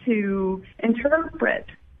begin to interpret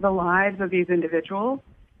the lives of these individuals,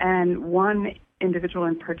 and one individual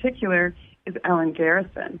in particular is Ellen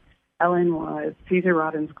Garrison. Ellen was Caesar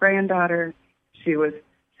Robbins' granddaughter. She was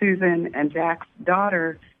Susan and Jack's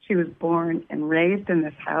daughter. She was born and raised in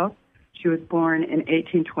this house. She was born in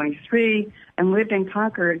 1823 and lived in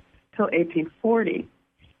Concord till 1840.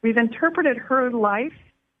 We've interpreted her life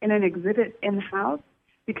in an exhibit in the house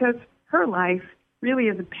because her life really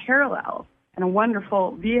is a parallel and a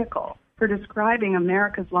wonderful vehicle for describing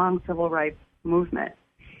America's long civil rights movement.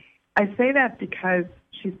 I say that because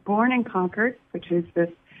she's born in Concord, which is this,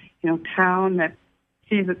 town that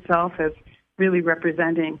sees itself as really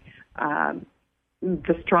representing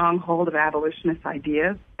the stronghold of abolitionist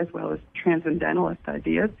ideas as well as transcendentalist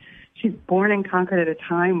ideas. She's born in Concord at a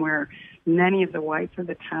time where many of the whites of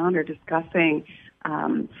the town are discussing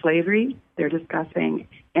slavery. They're discussing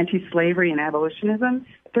anti-slavery and abolitionism.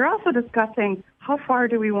 They're also discussing how far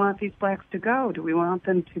do we want these blacks to go? Do we want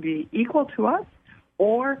them to be equal to us?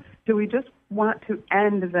 Or do we just want to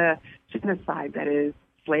end the genocide that is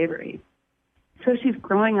slavery? So she's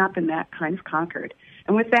growing up in that kind of Concord.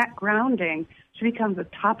 And with that grounding, she becomes a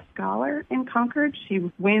top scholar in Concord.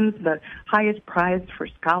 She wins the highest prize for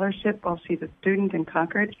scholarship while she's a student in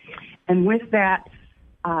Concord. And with that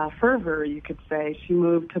fervor, you could say, she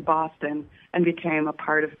moved to Boston and became a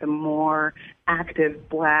part of the more active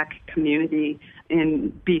black community in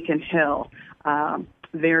Beacon Hill.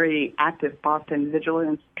 Very active Boston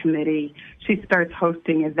Vigilance Committee. She starts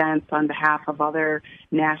hosting events on behalf of other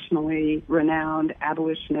nationally renowned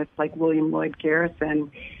abolitionists like William Lloyd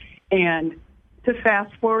Garrison. And to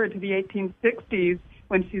fast forward to the 1860s,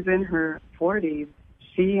 when she's in her 40s,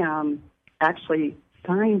 she actually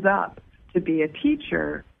signs up to be a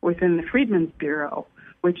teacher within the Freedmen's Bureau,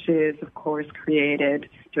 which is, of course, created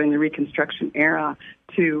during the Reconstruction era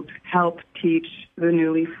to help teach the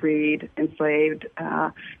newly freed, enslaved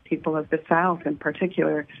people of the South in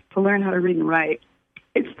particular to learn how to read and write.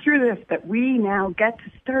 It's through this that we now get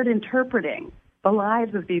to start interpreting the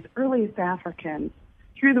lives of these earliest Africans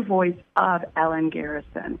through the voice of Ellen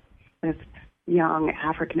Garrison, this young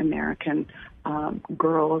African-American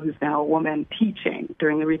girl who's now a woman teaching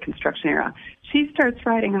during the Reconstruction era. She starts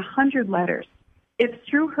writing 100 letters. It's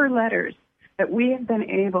through her letters that we have been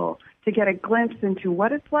able to get a glimpse into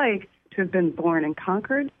what it's like to have been born in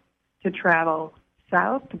Concord, to travel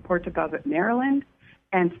south to Port Deposit, Maryland,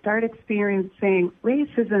 and start experiencing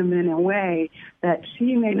racism in a way that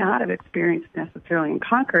she may not have experienced necessarily in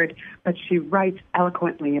Concord, but she writes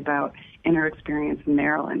eloquently about in her experience in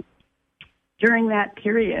Maryland. During that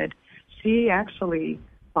period, she actually,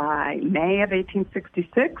 by May of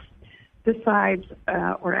 1866, decides,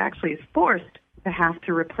 or actually is forced to have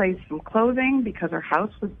to replace some clothing because her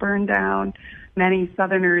house was burned down. Many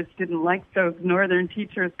Southerners didn't like those Northern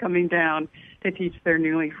teachers coming down to teach their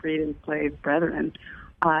newly freed enslaved brethren.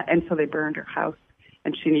 And so they burned her house,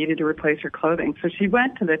 and she needed to replace her clothing. So she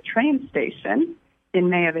went to the train station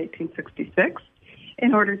in May of 1866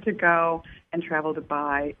 in order to go and travel to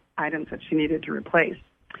buy items that she needed to replace.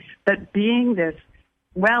 But being this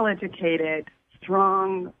well-educated,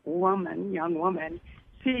 strong woman, young woman,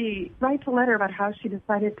 she writes a letter about how she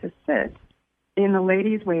decided to sit in the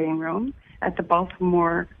ladies' waiting room at the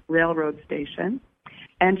Baltimore Railroad Station,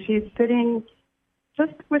 and she's sitting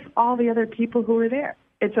just with all the other people who were there.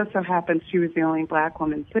 It just so happens she was the only black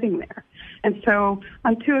woman sitting there. And so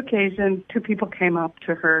on 2 occasions, 2 people came up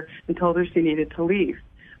to her and told her she needed to leave.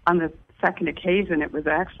 On the second occasion, it was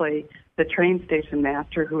actually the train station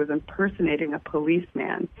master who was impersonating a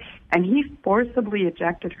policeman, and he forcibly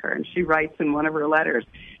ejected her. And she writes in one of her letters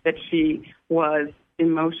that she was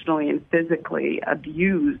emotionally and physically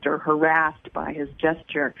abused or harassed by his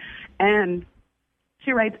gesture. And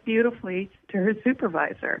she writes beautifully to her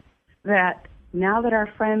supervisor that now that our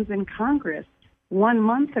friends in Congress 1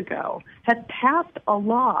 month ago had passed a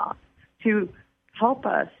law to help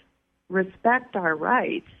us respect our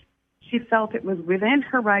rights, she felt it was within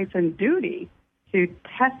her rights and duty to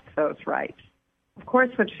test those rights. Of course,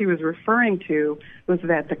 what she was referring to was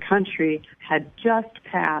that the country had just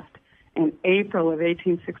passed in April of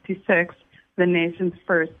 1866 the nation's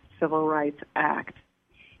first Civil Rights Act.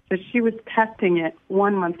 So she was testing it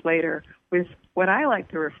 1 month later with what I like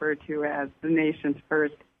to refer to as the nation's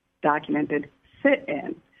first documented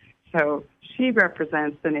sit-in. So she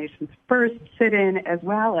represents the nation's first sit-in as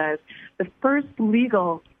well as the first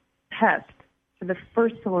legal test for the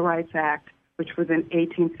first Civil Rights Act, which was in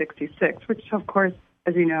 1866, which, of course,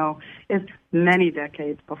 as you know, is many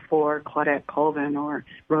decades before Claudette Colvin or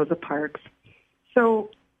Rosa Parks. So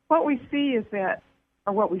what we see is that,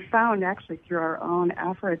 or what we found actually through our own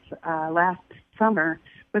efforts last summer,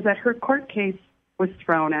 was that her court case was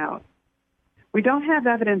thrown out. We don't have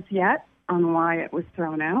evidence yet on why it was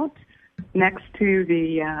thrown out. Next to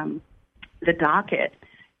the docket,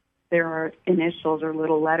 there are initials or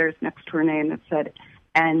little letters next to her name that said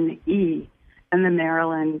N.E., and the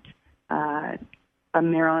Maryland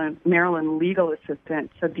legal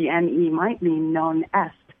assistant said the N.E. might mean non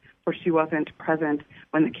est, for she wasn't present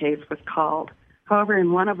when the case was called. However,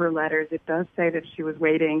 in one of her letters, it does say that she was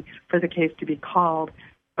waiting for the case to be called,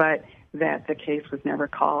 but that the case was never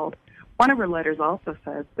called. One of her letters also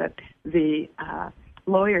says that the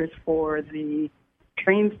lawyers for the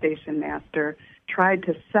train station master tried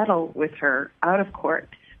to settle with her out of court,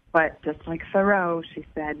 but just like Thoreau, she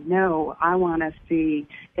said, no, I want to see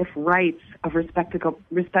if rights of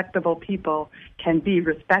respectable people can be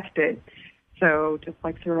respected. So just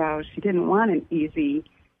like Thoreau, she didn't want an easy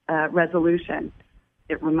resolution.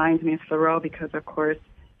 It reminds me of Thoreau because, of course,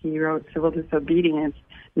 he wrote Civil Disobedience,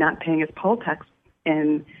 not paying his poll tax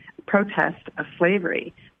in protest of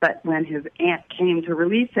slavery. But when his aunt came to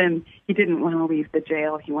release him, he didn't want to leave the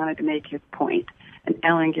jail. He wanted to make his point. And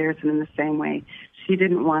Ellen Garrison, in the same way, she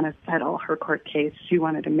didn't want to settle her court case. She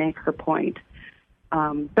wanted to make her point.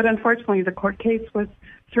 But unfortunately, the court case was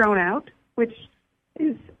thrown out, which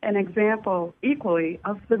is an example equally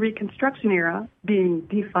of the Reconstruction era being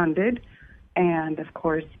defunded. And, of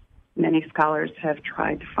course, many scholars have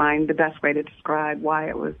tried to find the best way to describe why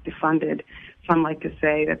it was defunded. Some like to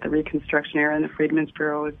say that the Reconstruction era and the Freedmen's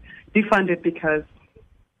Bureau was defunded because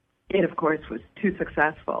it, of course, was too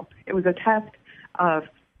successful. It was a test of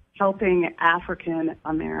helping African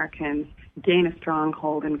Americans gain a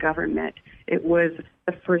stronghold in government. It was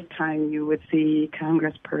the first time you would see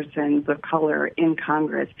congresspersons of color in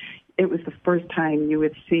Congress. It was the first time you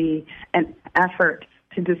would see an effort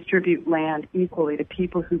to distribute land equally to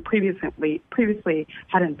people who previously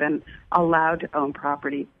hadn't been allowed to own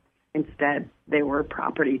property. Instead, they were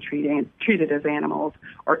property treated as animals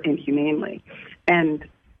or inhumanely. And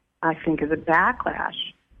I think as a backlash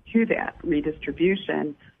to that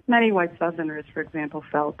redistribution, many white Southerners, for example,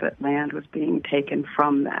 felt that land was being taken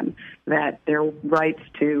from them, that their rights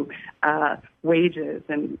to wages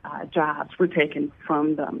and jobs were taken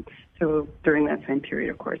from them. So during that same period,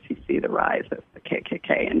 of course, you see the rise of the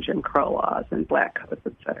KKK and Jim Crow laws and black codes,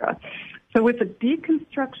 et cetera. So with the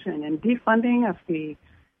deconstruction and defunding of the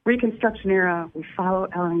Reconstruction era, we follow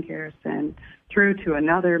Ellen Garrison through to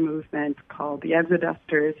another movement called the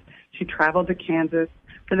Exodusters. She traveled to Kansas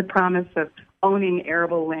for the promise of owning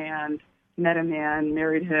arable land, met a man,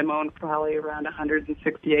 married him, owned probably around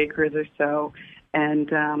 160 acres or so. And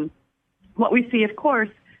what we see, of course,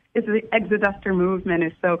 is the Exoduster movement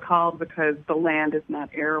is so called because the land is not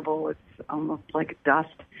arable. It's almost like dust.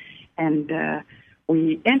 And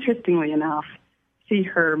we, interestingly enough, see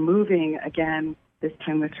her moving again, this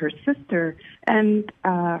time with her sister and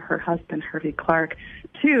her husband, Hervey Clark,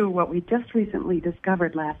 to what we just recently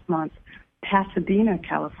discovered last month, Pasadena,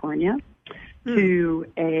 California, to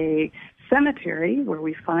a cemetery where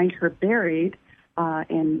we find her buried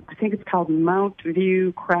in, I think it's called Mount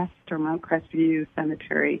Crest View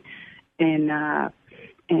Cemetery in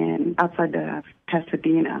outside of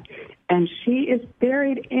Pasadena. And she is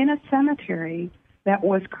buried in a cemetery that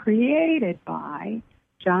was created by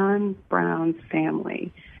John Brown's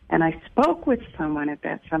family. And I spoke with someone at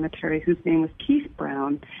that cemetery whose name was Keith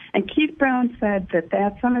Brown. And Keith Brown said that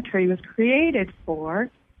that cemetery was created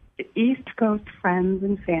for the East Coast friends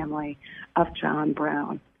and family of John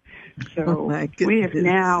Brown. So we have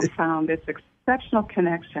now found this exceptional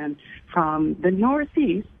connection from the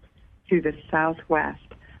Northeast to the Southwest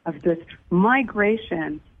of this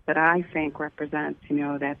migration that I think represents,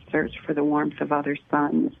 that search for the warmth of other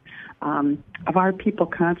suns, of our people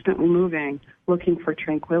constantly moving, looking for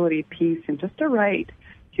tranquility, peace, and just a right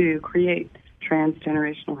to create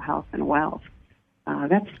transgenerational health and wealth.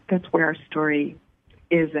 That's where our story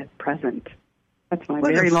is at present. That's my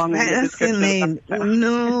very long-winded description.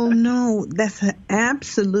 No, that's an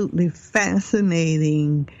absolutely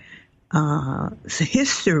fascinating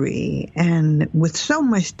history, and with so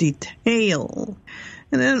much detail.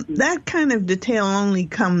 And then that kind of detail only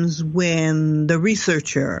comes when the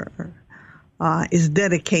researcher is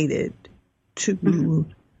dedicated to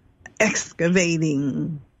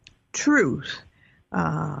excavating truth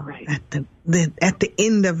at the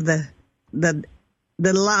end of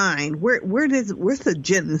the line. Where's the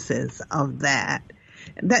genesis of that?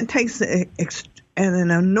 That takes an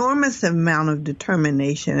enormous amount of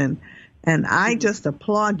determination, and I just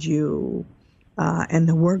applaud you and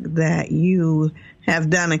the work that you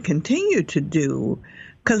have done and continue to do,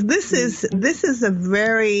 because this is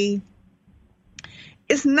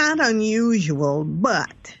it's not unusual,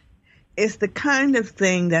 but it's the kind of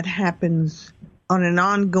thing that happens on an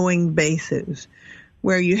ongoing basis,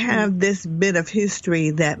 where you have this bit of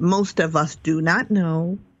history that most of us do not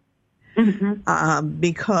know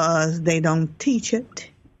because they don't teach it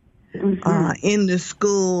in the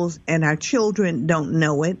schools, and our children don't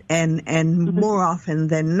know it, and more often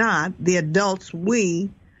than not, the adults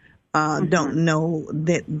don't know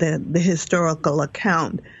the historical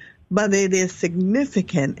account. But it is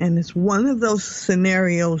significant, and it's one of those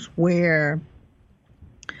scenarios where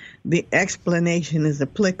the explanation is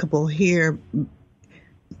applicable here.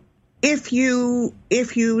 If you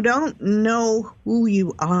don't know who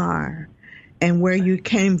you are and where you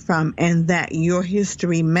came from, and that your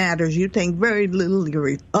history matters, you think very little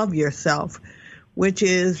of yourself, which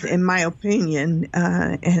is, in my opinion,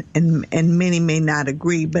 and many may not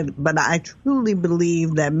agree, but I truly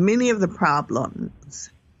believe that many of the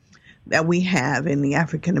problems that we have in the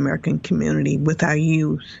African American community with our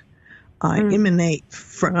youth emanate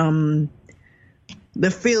from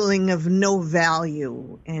the feeling of no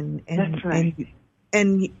value, and that's right.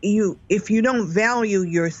 and you, if you don't value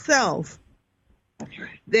yourself, that's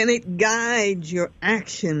right, then it guides your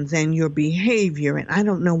actions and your behavior. And I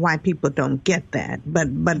don't know why people don't get that, but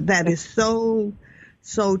that is so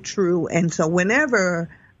true. And so whenever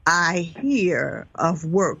I hear of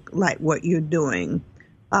work like what you're doing,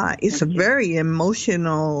 it's a very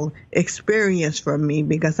emotional experience for me,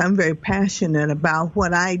 because I'm very passionate about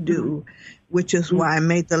what I do, which is why I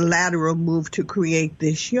made the lateral move to create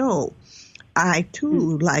this show. I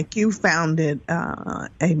too, like you, founded a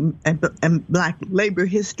Black Labor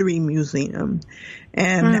History Museum,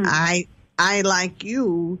 and I, like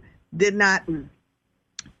you, did not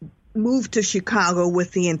moved to Chicago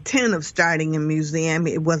with the intent of starting a museum.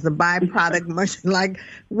 It was a byproduct, much like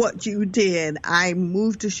what you did. I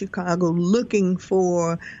moved to Chicago looking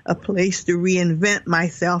for a place to reinvent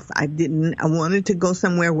myself. I wanted to go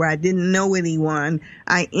somewhere where I didn't know anyone.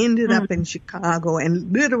 I ended up in Chicago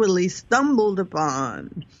and literally stumbled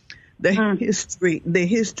upon the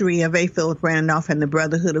history of A. Philip Randolph and the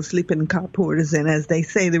Brotherhood of Sleeping Car Porters, and as they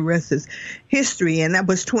say, the rest is history. And that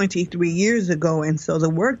was 23 years ago. And so the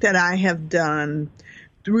work that I have done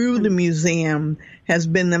through the museum has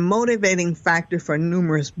been the motivating factor for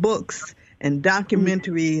numerous books and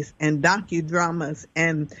documentaries and docudramas.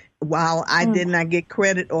 And while I did not get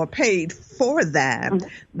credit or paid for that,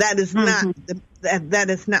 that is not that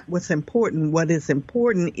is not what's important. What is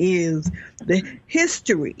important is the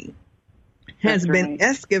history has been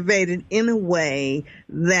excavated in a way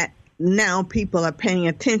that now people are paying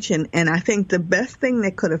attention. And I think the best thing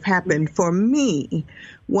that could have happened for me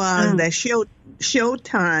was that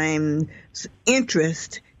Showtime's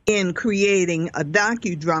interest in creating a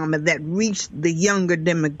docudrama that reached the younger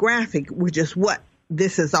demographic, which is what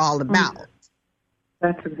this is all about.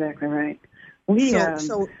 That's exactly right. We it's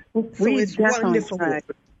wonderful.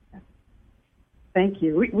 Thank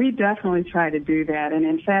you. We definitely try to do that. And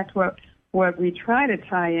in fact, what we try to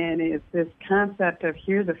tie in is this concept of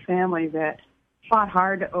here's a family that fought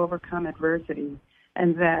hard to overcome adversity,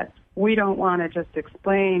 and that we don't want to just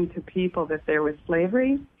explain to people that there was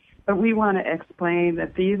slavery, but we want to explain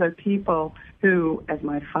that these are people who, as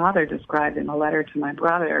my father described in a letter to my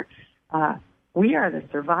brother, we are the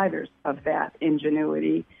survivors of that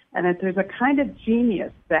ingenuity, and that there's a kind of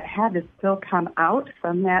genius that had to still come out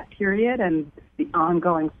from that period and the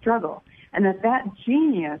ongoing struggle. And that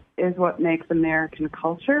genius is what makes American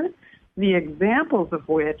culture, the examples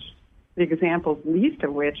least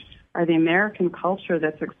of which are the American culture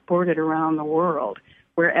that's exported around the world.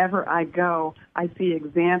 Wherever I go, I see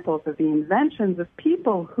examples of the inventions of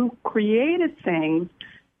people who created things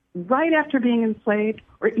right after being enslaved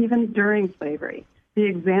or even during slavery. The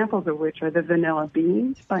examples of which are the vanilla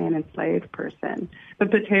beans by an enslaved person, the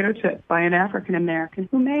potato chips by an African American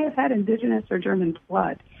who may have had indigenous or German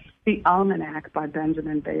blood, the almanac by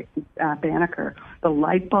Benjamin Banneker, the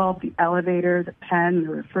light bulb, the elevator, the pen, the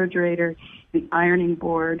refrigerator, the ironing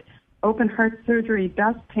board, open heart surgery,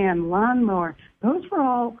 dustpan, lawnmower. Those were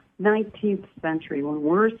all 19th century when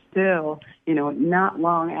we're still, not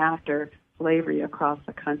long after slavery across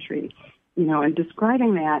the country, and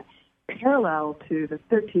describing that parallel to the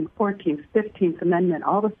 13th, 14th, 15th Amendment,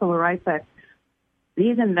 all the Civil Rights Acts.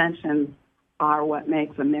 These inventions are what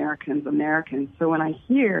makes Americans Americans. So when I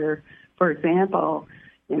hear, for example,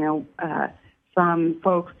 some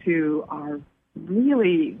folks who are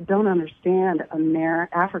really don't understand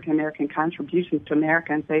African American contributions to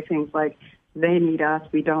America and say things like, they need us,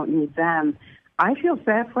 we don't need them, I feel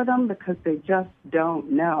sad for them because they just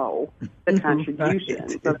don't know the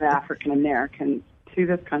contributions of African Americans to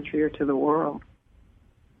this country or to the world.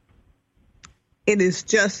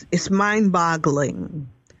 It's mind-boggling.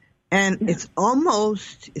 And it's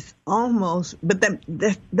almost, but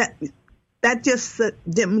that just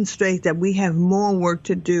demonstrates that we have more work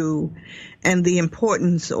to do, and the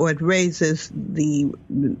importance, or it raises the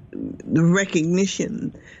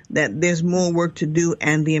recognition that there's more work to do,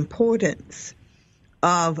 and the importance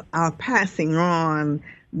of our passing on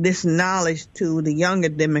this knowledge to the younger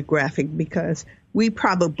demographic, because we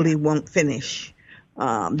probably won't finish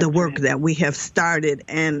the work that we have started,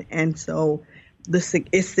 and so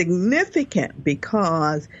it's significant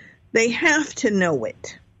because they have to know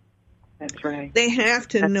it. That's right. They have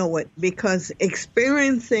to know it, because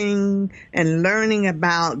experiencing and learning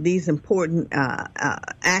about these important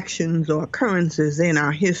actions or occurrences in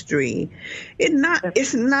our history,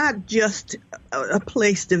 it's not just a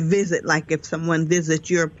place to visit, like if someone visits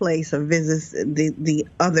your place or visits the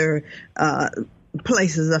other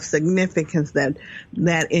places of significance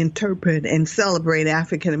that interpret and celebrate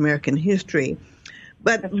African American history.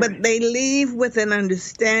 But they leave with an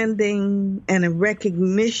understanding and a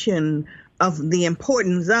recognition of the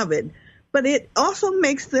importance of it. But it also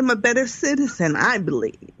makes them a better citizen, I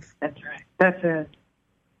believe. That's right. That's it.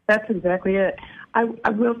 That's exactly it. I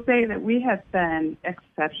will say that we have been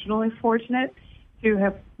exceptionally fortunate to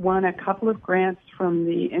have won a couple of grants from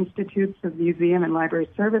the Institutes of Museum and Library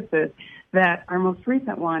Services. That our most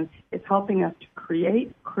recent one is helping us to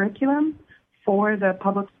create curriculum for the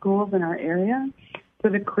public schools in our area. So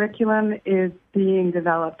the curriculum is being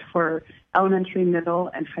developed for elementary, middle,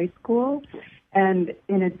 and high school. And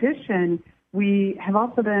in addition, we have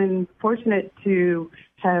also been fortunate to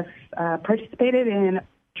have participated in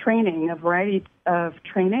a variety of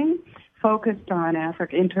training focused on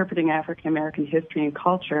interpreting African American history and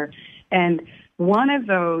culture. And one of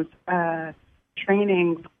those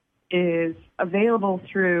trainings is available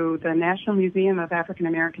through the National Museum of African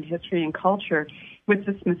American History and Culture with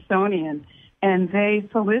the Smithsonian. And they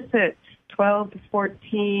solicit 12 to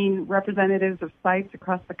 14 representatives of sites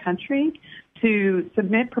across the country to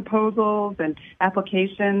submit proposals and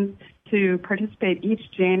applications to participate each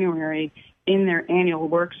January in their annual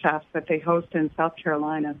workshops that they host in South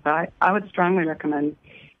Carolina. So I would strongly recommend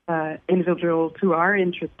individuals who are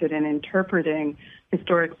interested in interpreting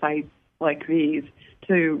historic sites like these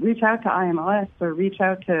to reach out to IMLS or reach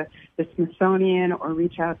out to the Smithsonian or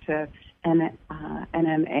reach out to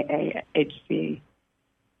NMAHC.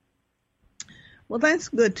 Well, that's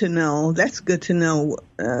good to know.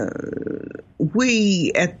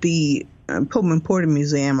 We at the Pullman Porter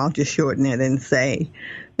Museum, I'll just shorten it and say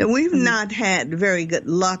that we've not had very good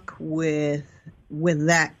luck with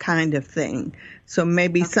that kind of thing. So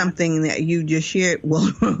maybe something that you just shared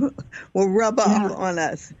will rub off on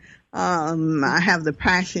us. I have the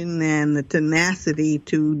passion and the tenacity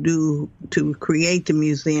to create the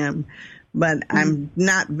museum, but I'm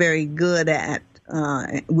not very good at,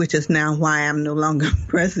 which is now why I'm no longer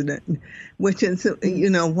president, which is,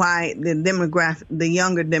 why the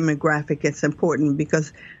younger demographic is important,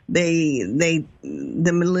 because the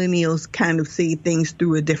millennials kind of see things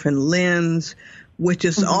through a different lens, which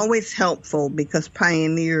is always helpful because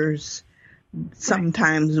pioneers,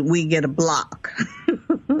 sometimes we get a block.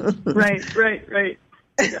 Right. I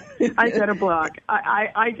get a block.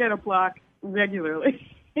 I get a block regularly.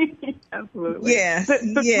 Absolutely. Yes. But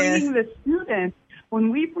bringing the students,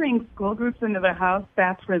 when we bring school groups into the house,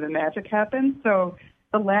 that's where the magic happens. So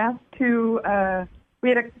the last two, our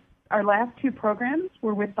last two programs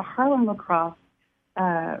were with the Harlem Lacrosse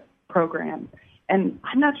program. And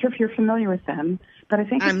I'm not sure if you're familiar with them, but I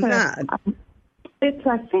think it's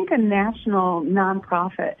I think a national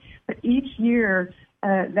nonprofit. But each year,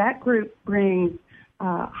 that group brings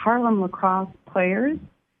Harlem lacrosse players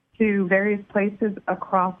to various places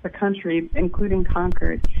across the country, including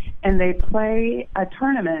Concord, and they play a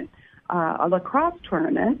tournament, a lacrosse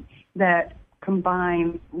tournament that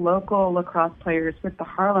combines local lacrosse players with the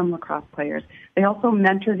Harlem lacrosse players. They also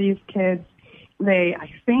mentor these kids. They,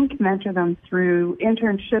 I think, mentor them through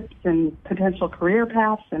internships and potential career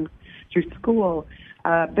paths and through school,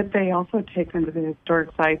 but they also take them to the historic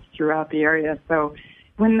sites throughout the area. So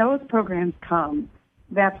when those programs come,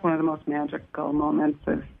 that's one of the most magical moments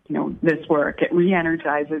of this work. It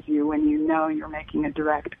re-energizes you when you know you're making a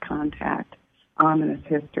direct contact on this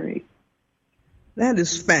history. That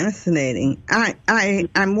is fascinating. I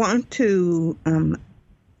want to.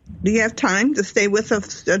 Do you have time to stay with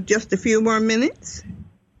us just a few more minutes?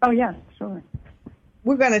 Oh, yes, sure.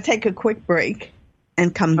 We're going to take a quick break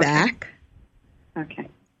and come back. Okay.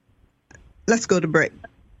 Let's go to break.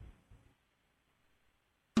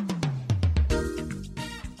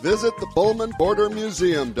 Visit the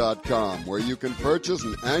PullmanPorterMuseum.com, where you can purchase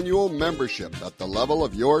an annual membership at the level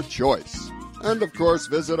of your choice. And, of course,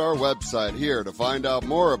 visit our website here to find out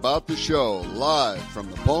more about the show live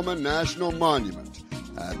from the Pullman National Monument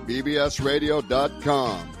at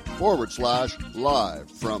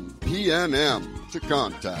bbsradio.com/live from PNM to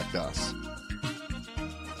contact us.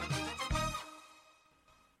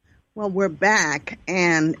 Well, we're back,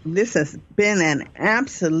 and this has been an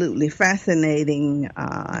absolutely fascinating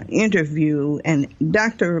interview. And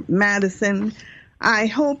Dr. Madison, I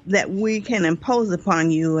hope that we can impose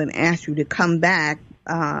upon you and ask you to come back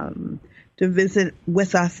to visit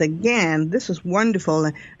with us again. This is wonderful,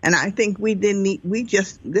 and I think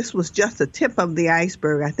this was just the tip of the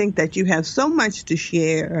iceberg. I think that you have so much to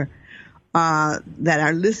share that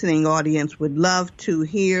our listening audience would love to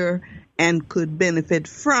hear and could benefit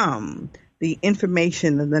from the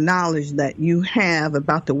information and the knowledge that you have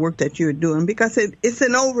about the work that you're doing, because it's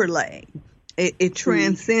an overlay. It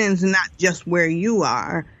transcends not just where you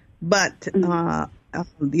are, but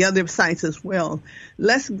the other sites as well.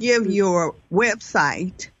 Let's give your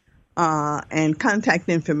website and contact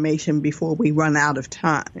information before we run out of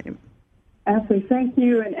time. Absolutely. Thank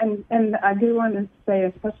you. And I do want to say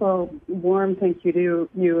a special warm thank you to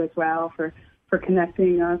you as well for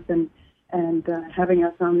connecting us and having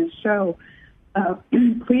us on this show.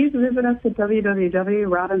 Please visit us at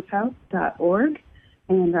www.robinshouse.org,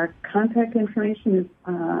 and our contact information is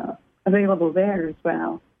available there as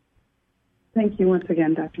well. Thank you once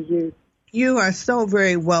again, Dr. Hughes. You are so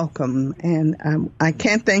very welcome, and I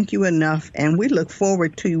can't thank you enough, and we look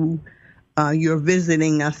forward to your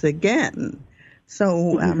visiting us again.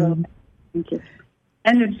 So, thank you.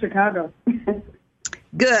 And in Chicago.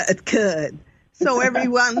 Good. So,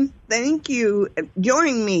 everyone, thank you.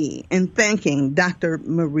 Join me in thanking Dr.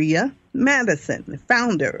 Maria Madison,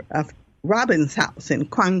 founder of Robbins House in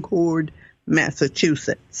Concord,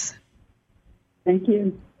 Massachusetts. Thank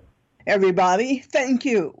you. Everybody, thank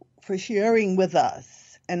you for sharing with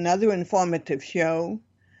us another informative show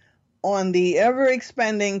on the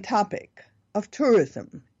ever-expanding topic of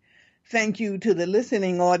tourism. Thank you to the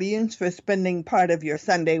listening audience for spending part of your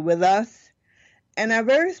Sunday with us. And a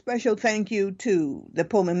very special thank you to the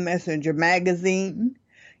Pullman Messenger Magazine,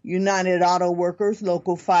 United Auto Workers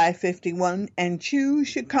Local 551, and Choose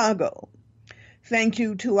Chicago. Thank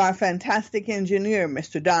you to our fantastic engineer,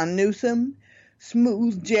 Mr. Don Newsom,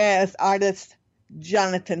 smooth jazz artist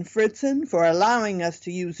Jonathan Fritzen, for allowing us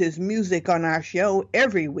to use his music on our show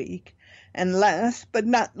every week. And last but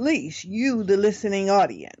not least, you, the listening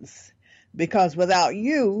audience, because without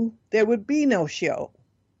you, there would be no show.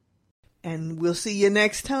 And we'll see you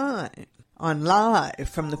next time on Live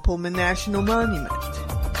from the Pullman National Monument.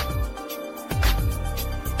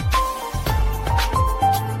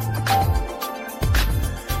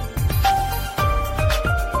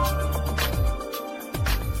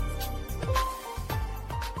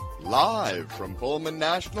 Live from Pullman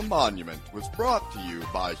National Monument was brought to you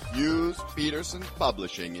by Hughes Peterson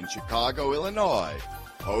Publishing in Chicago, Illinois.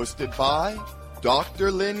 Hosted by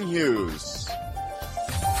Dr. Lyn Hughes.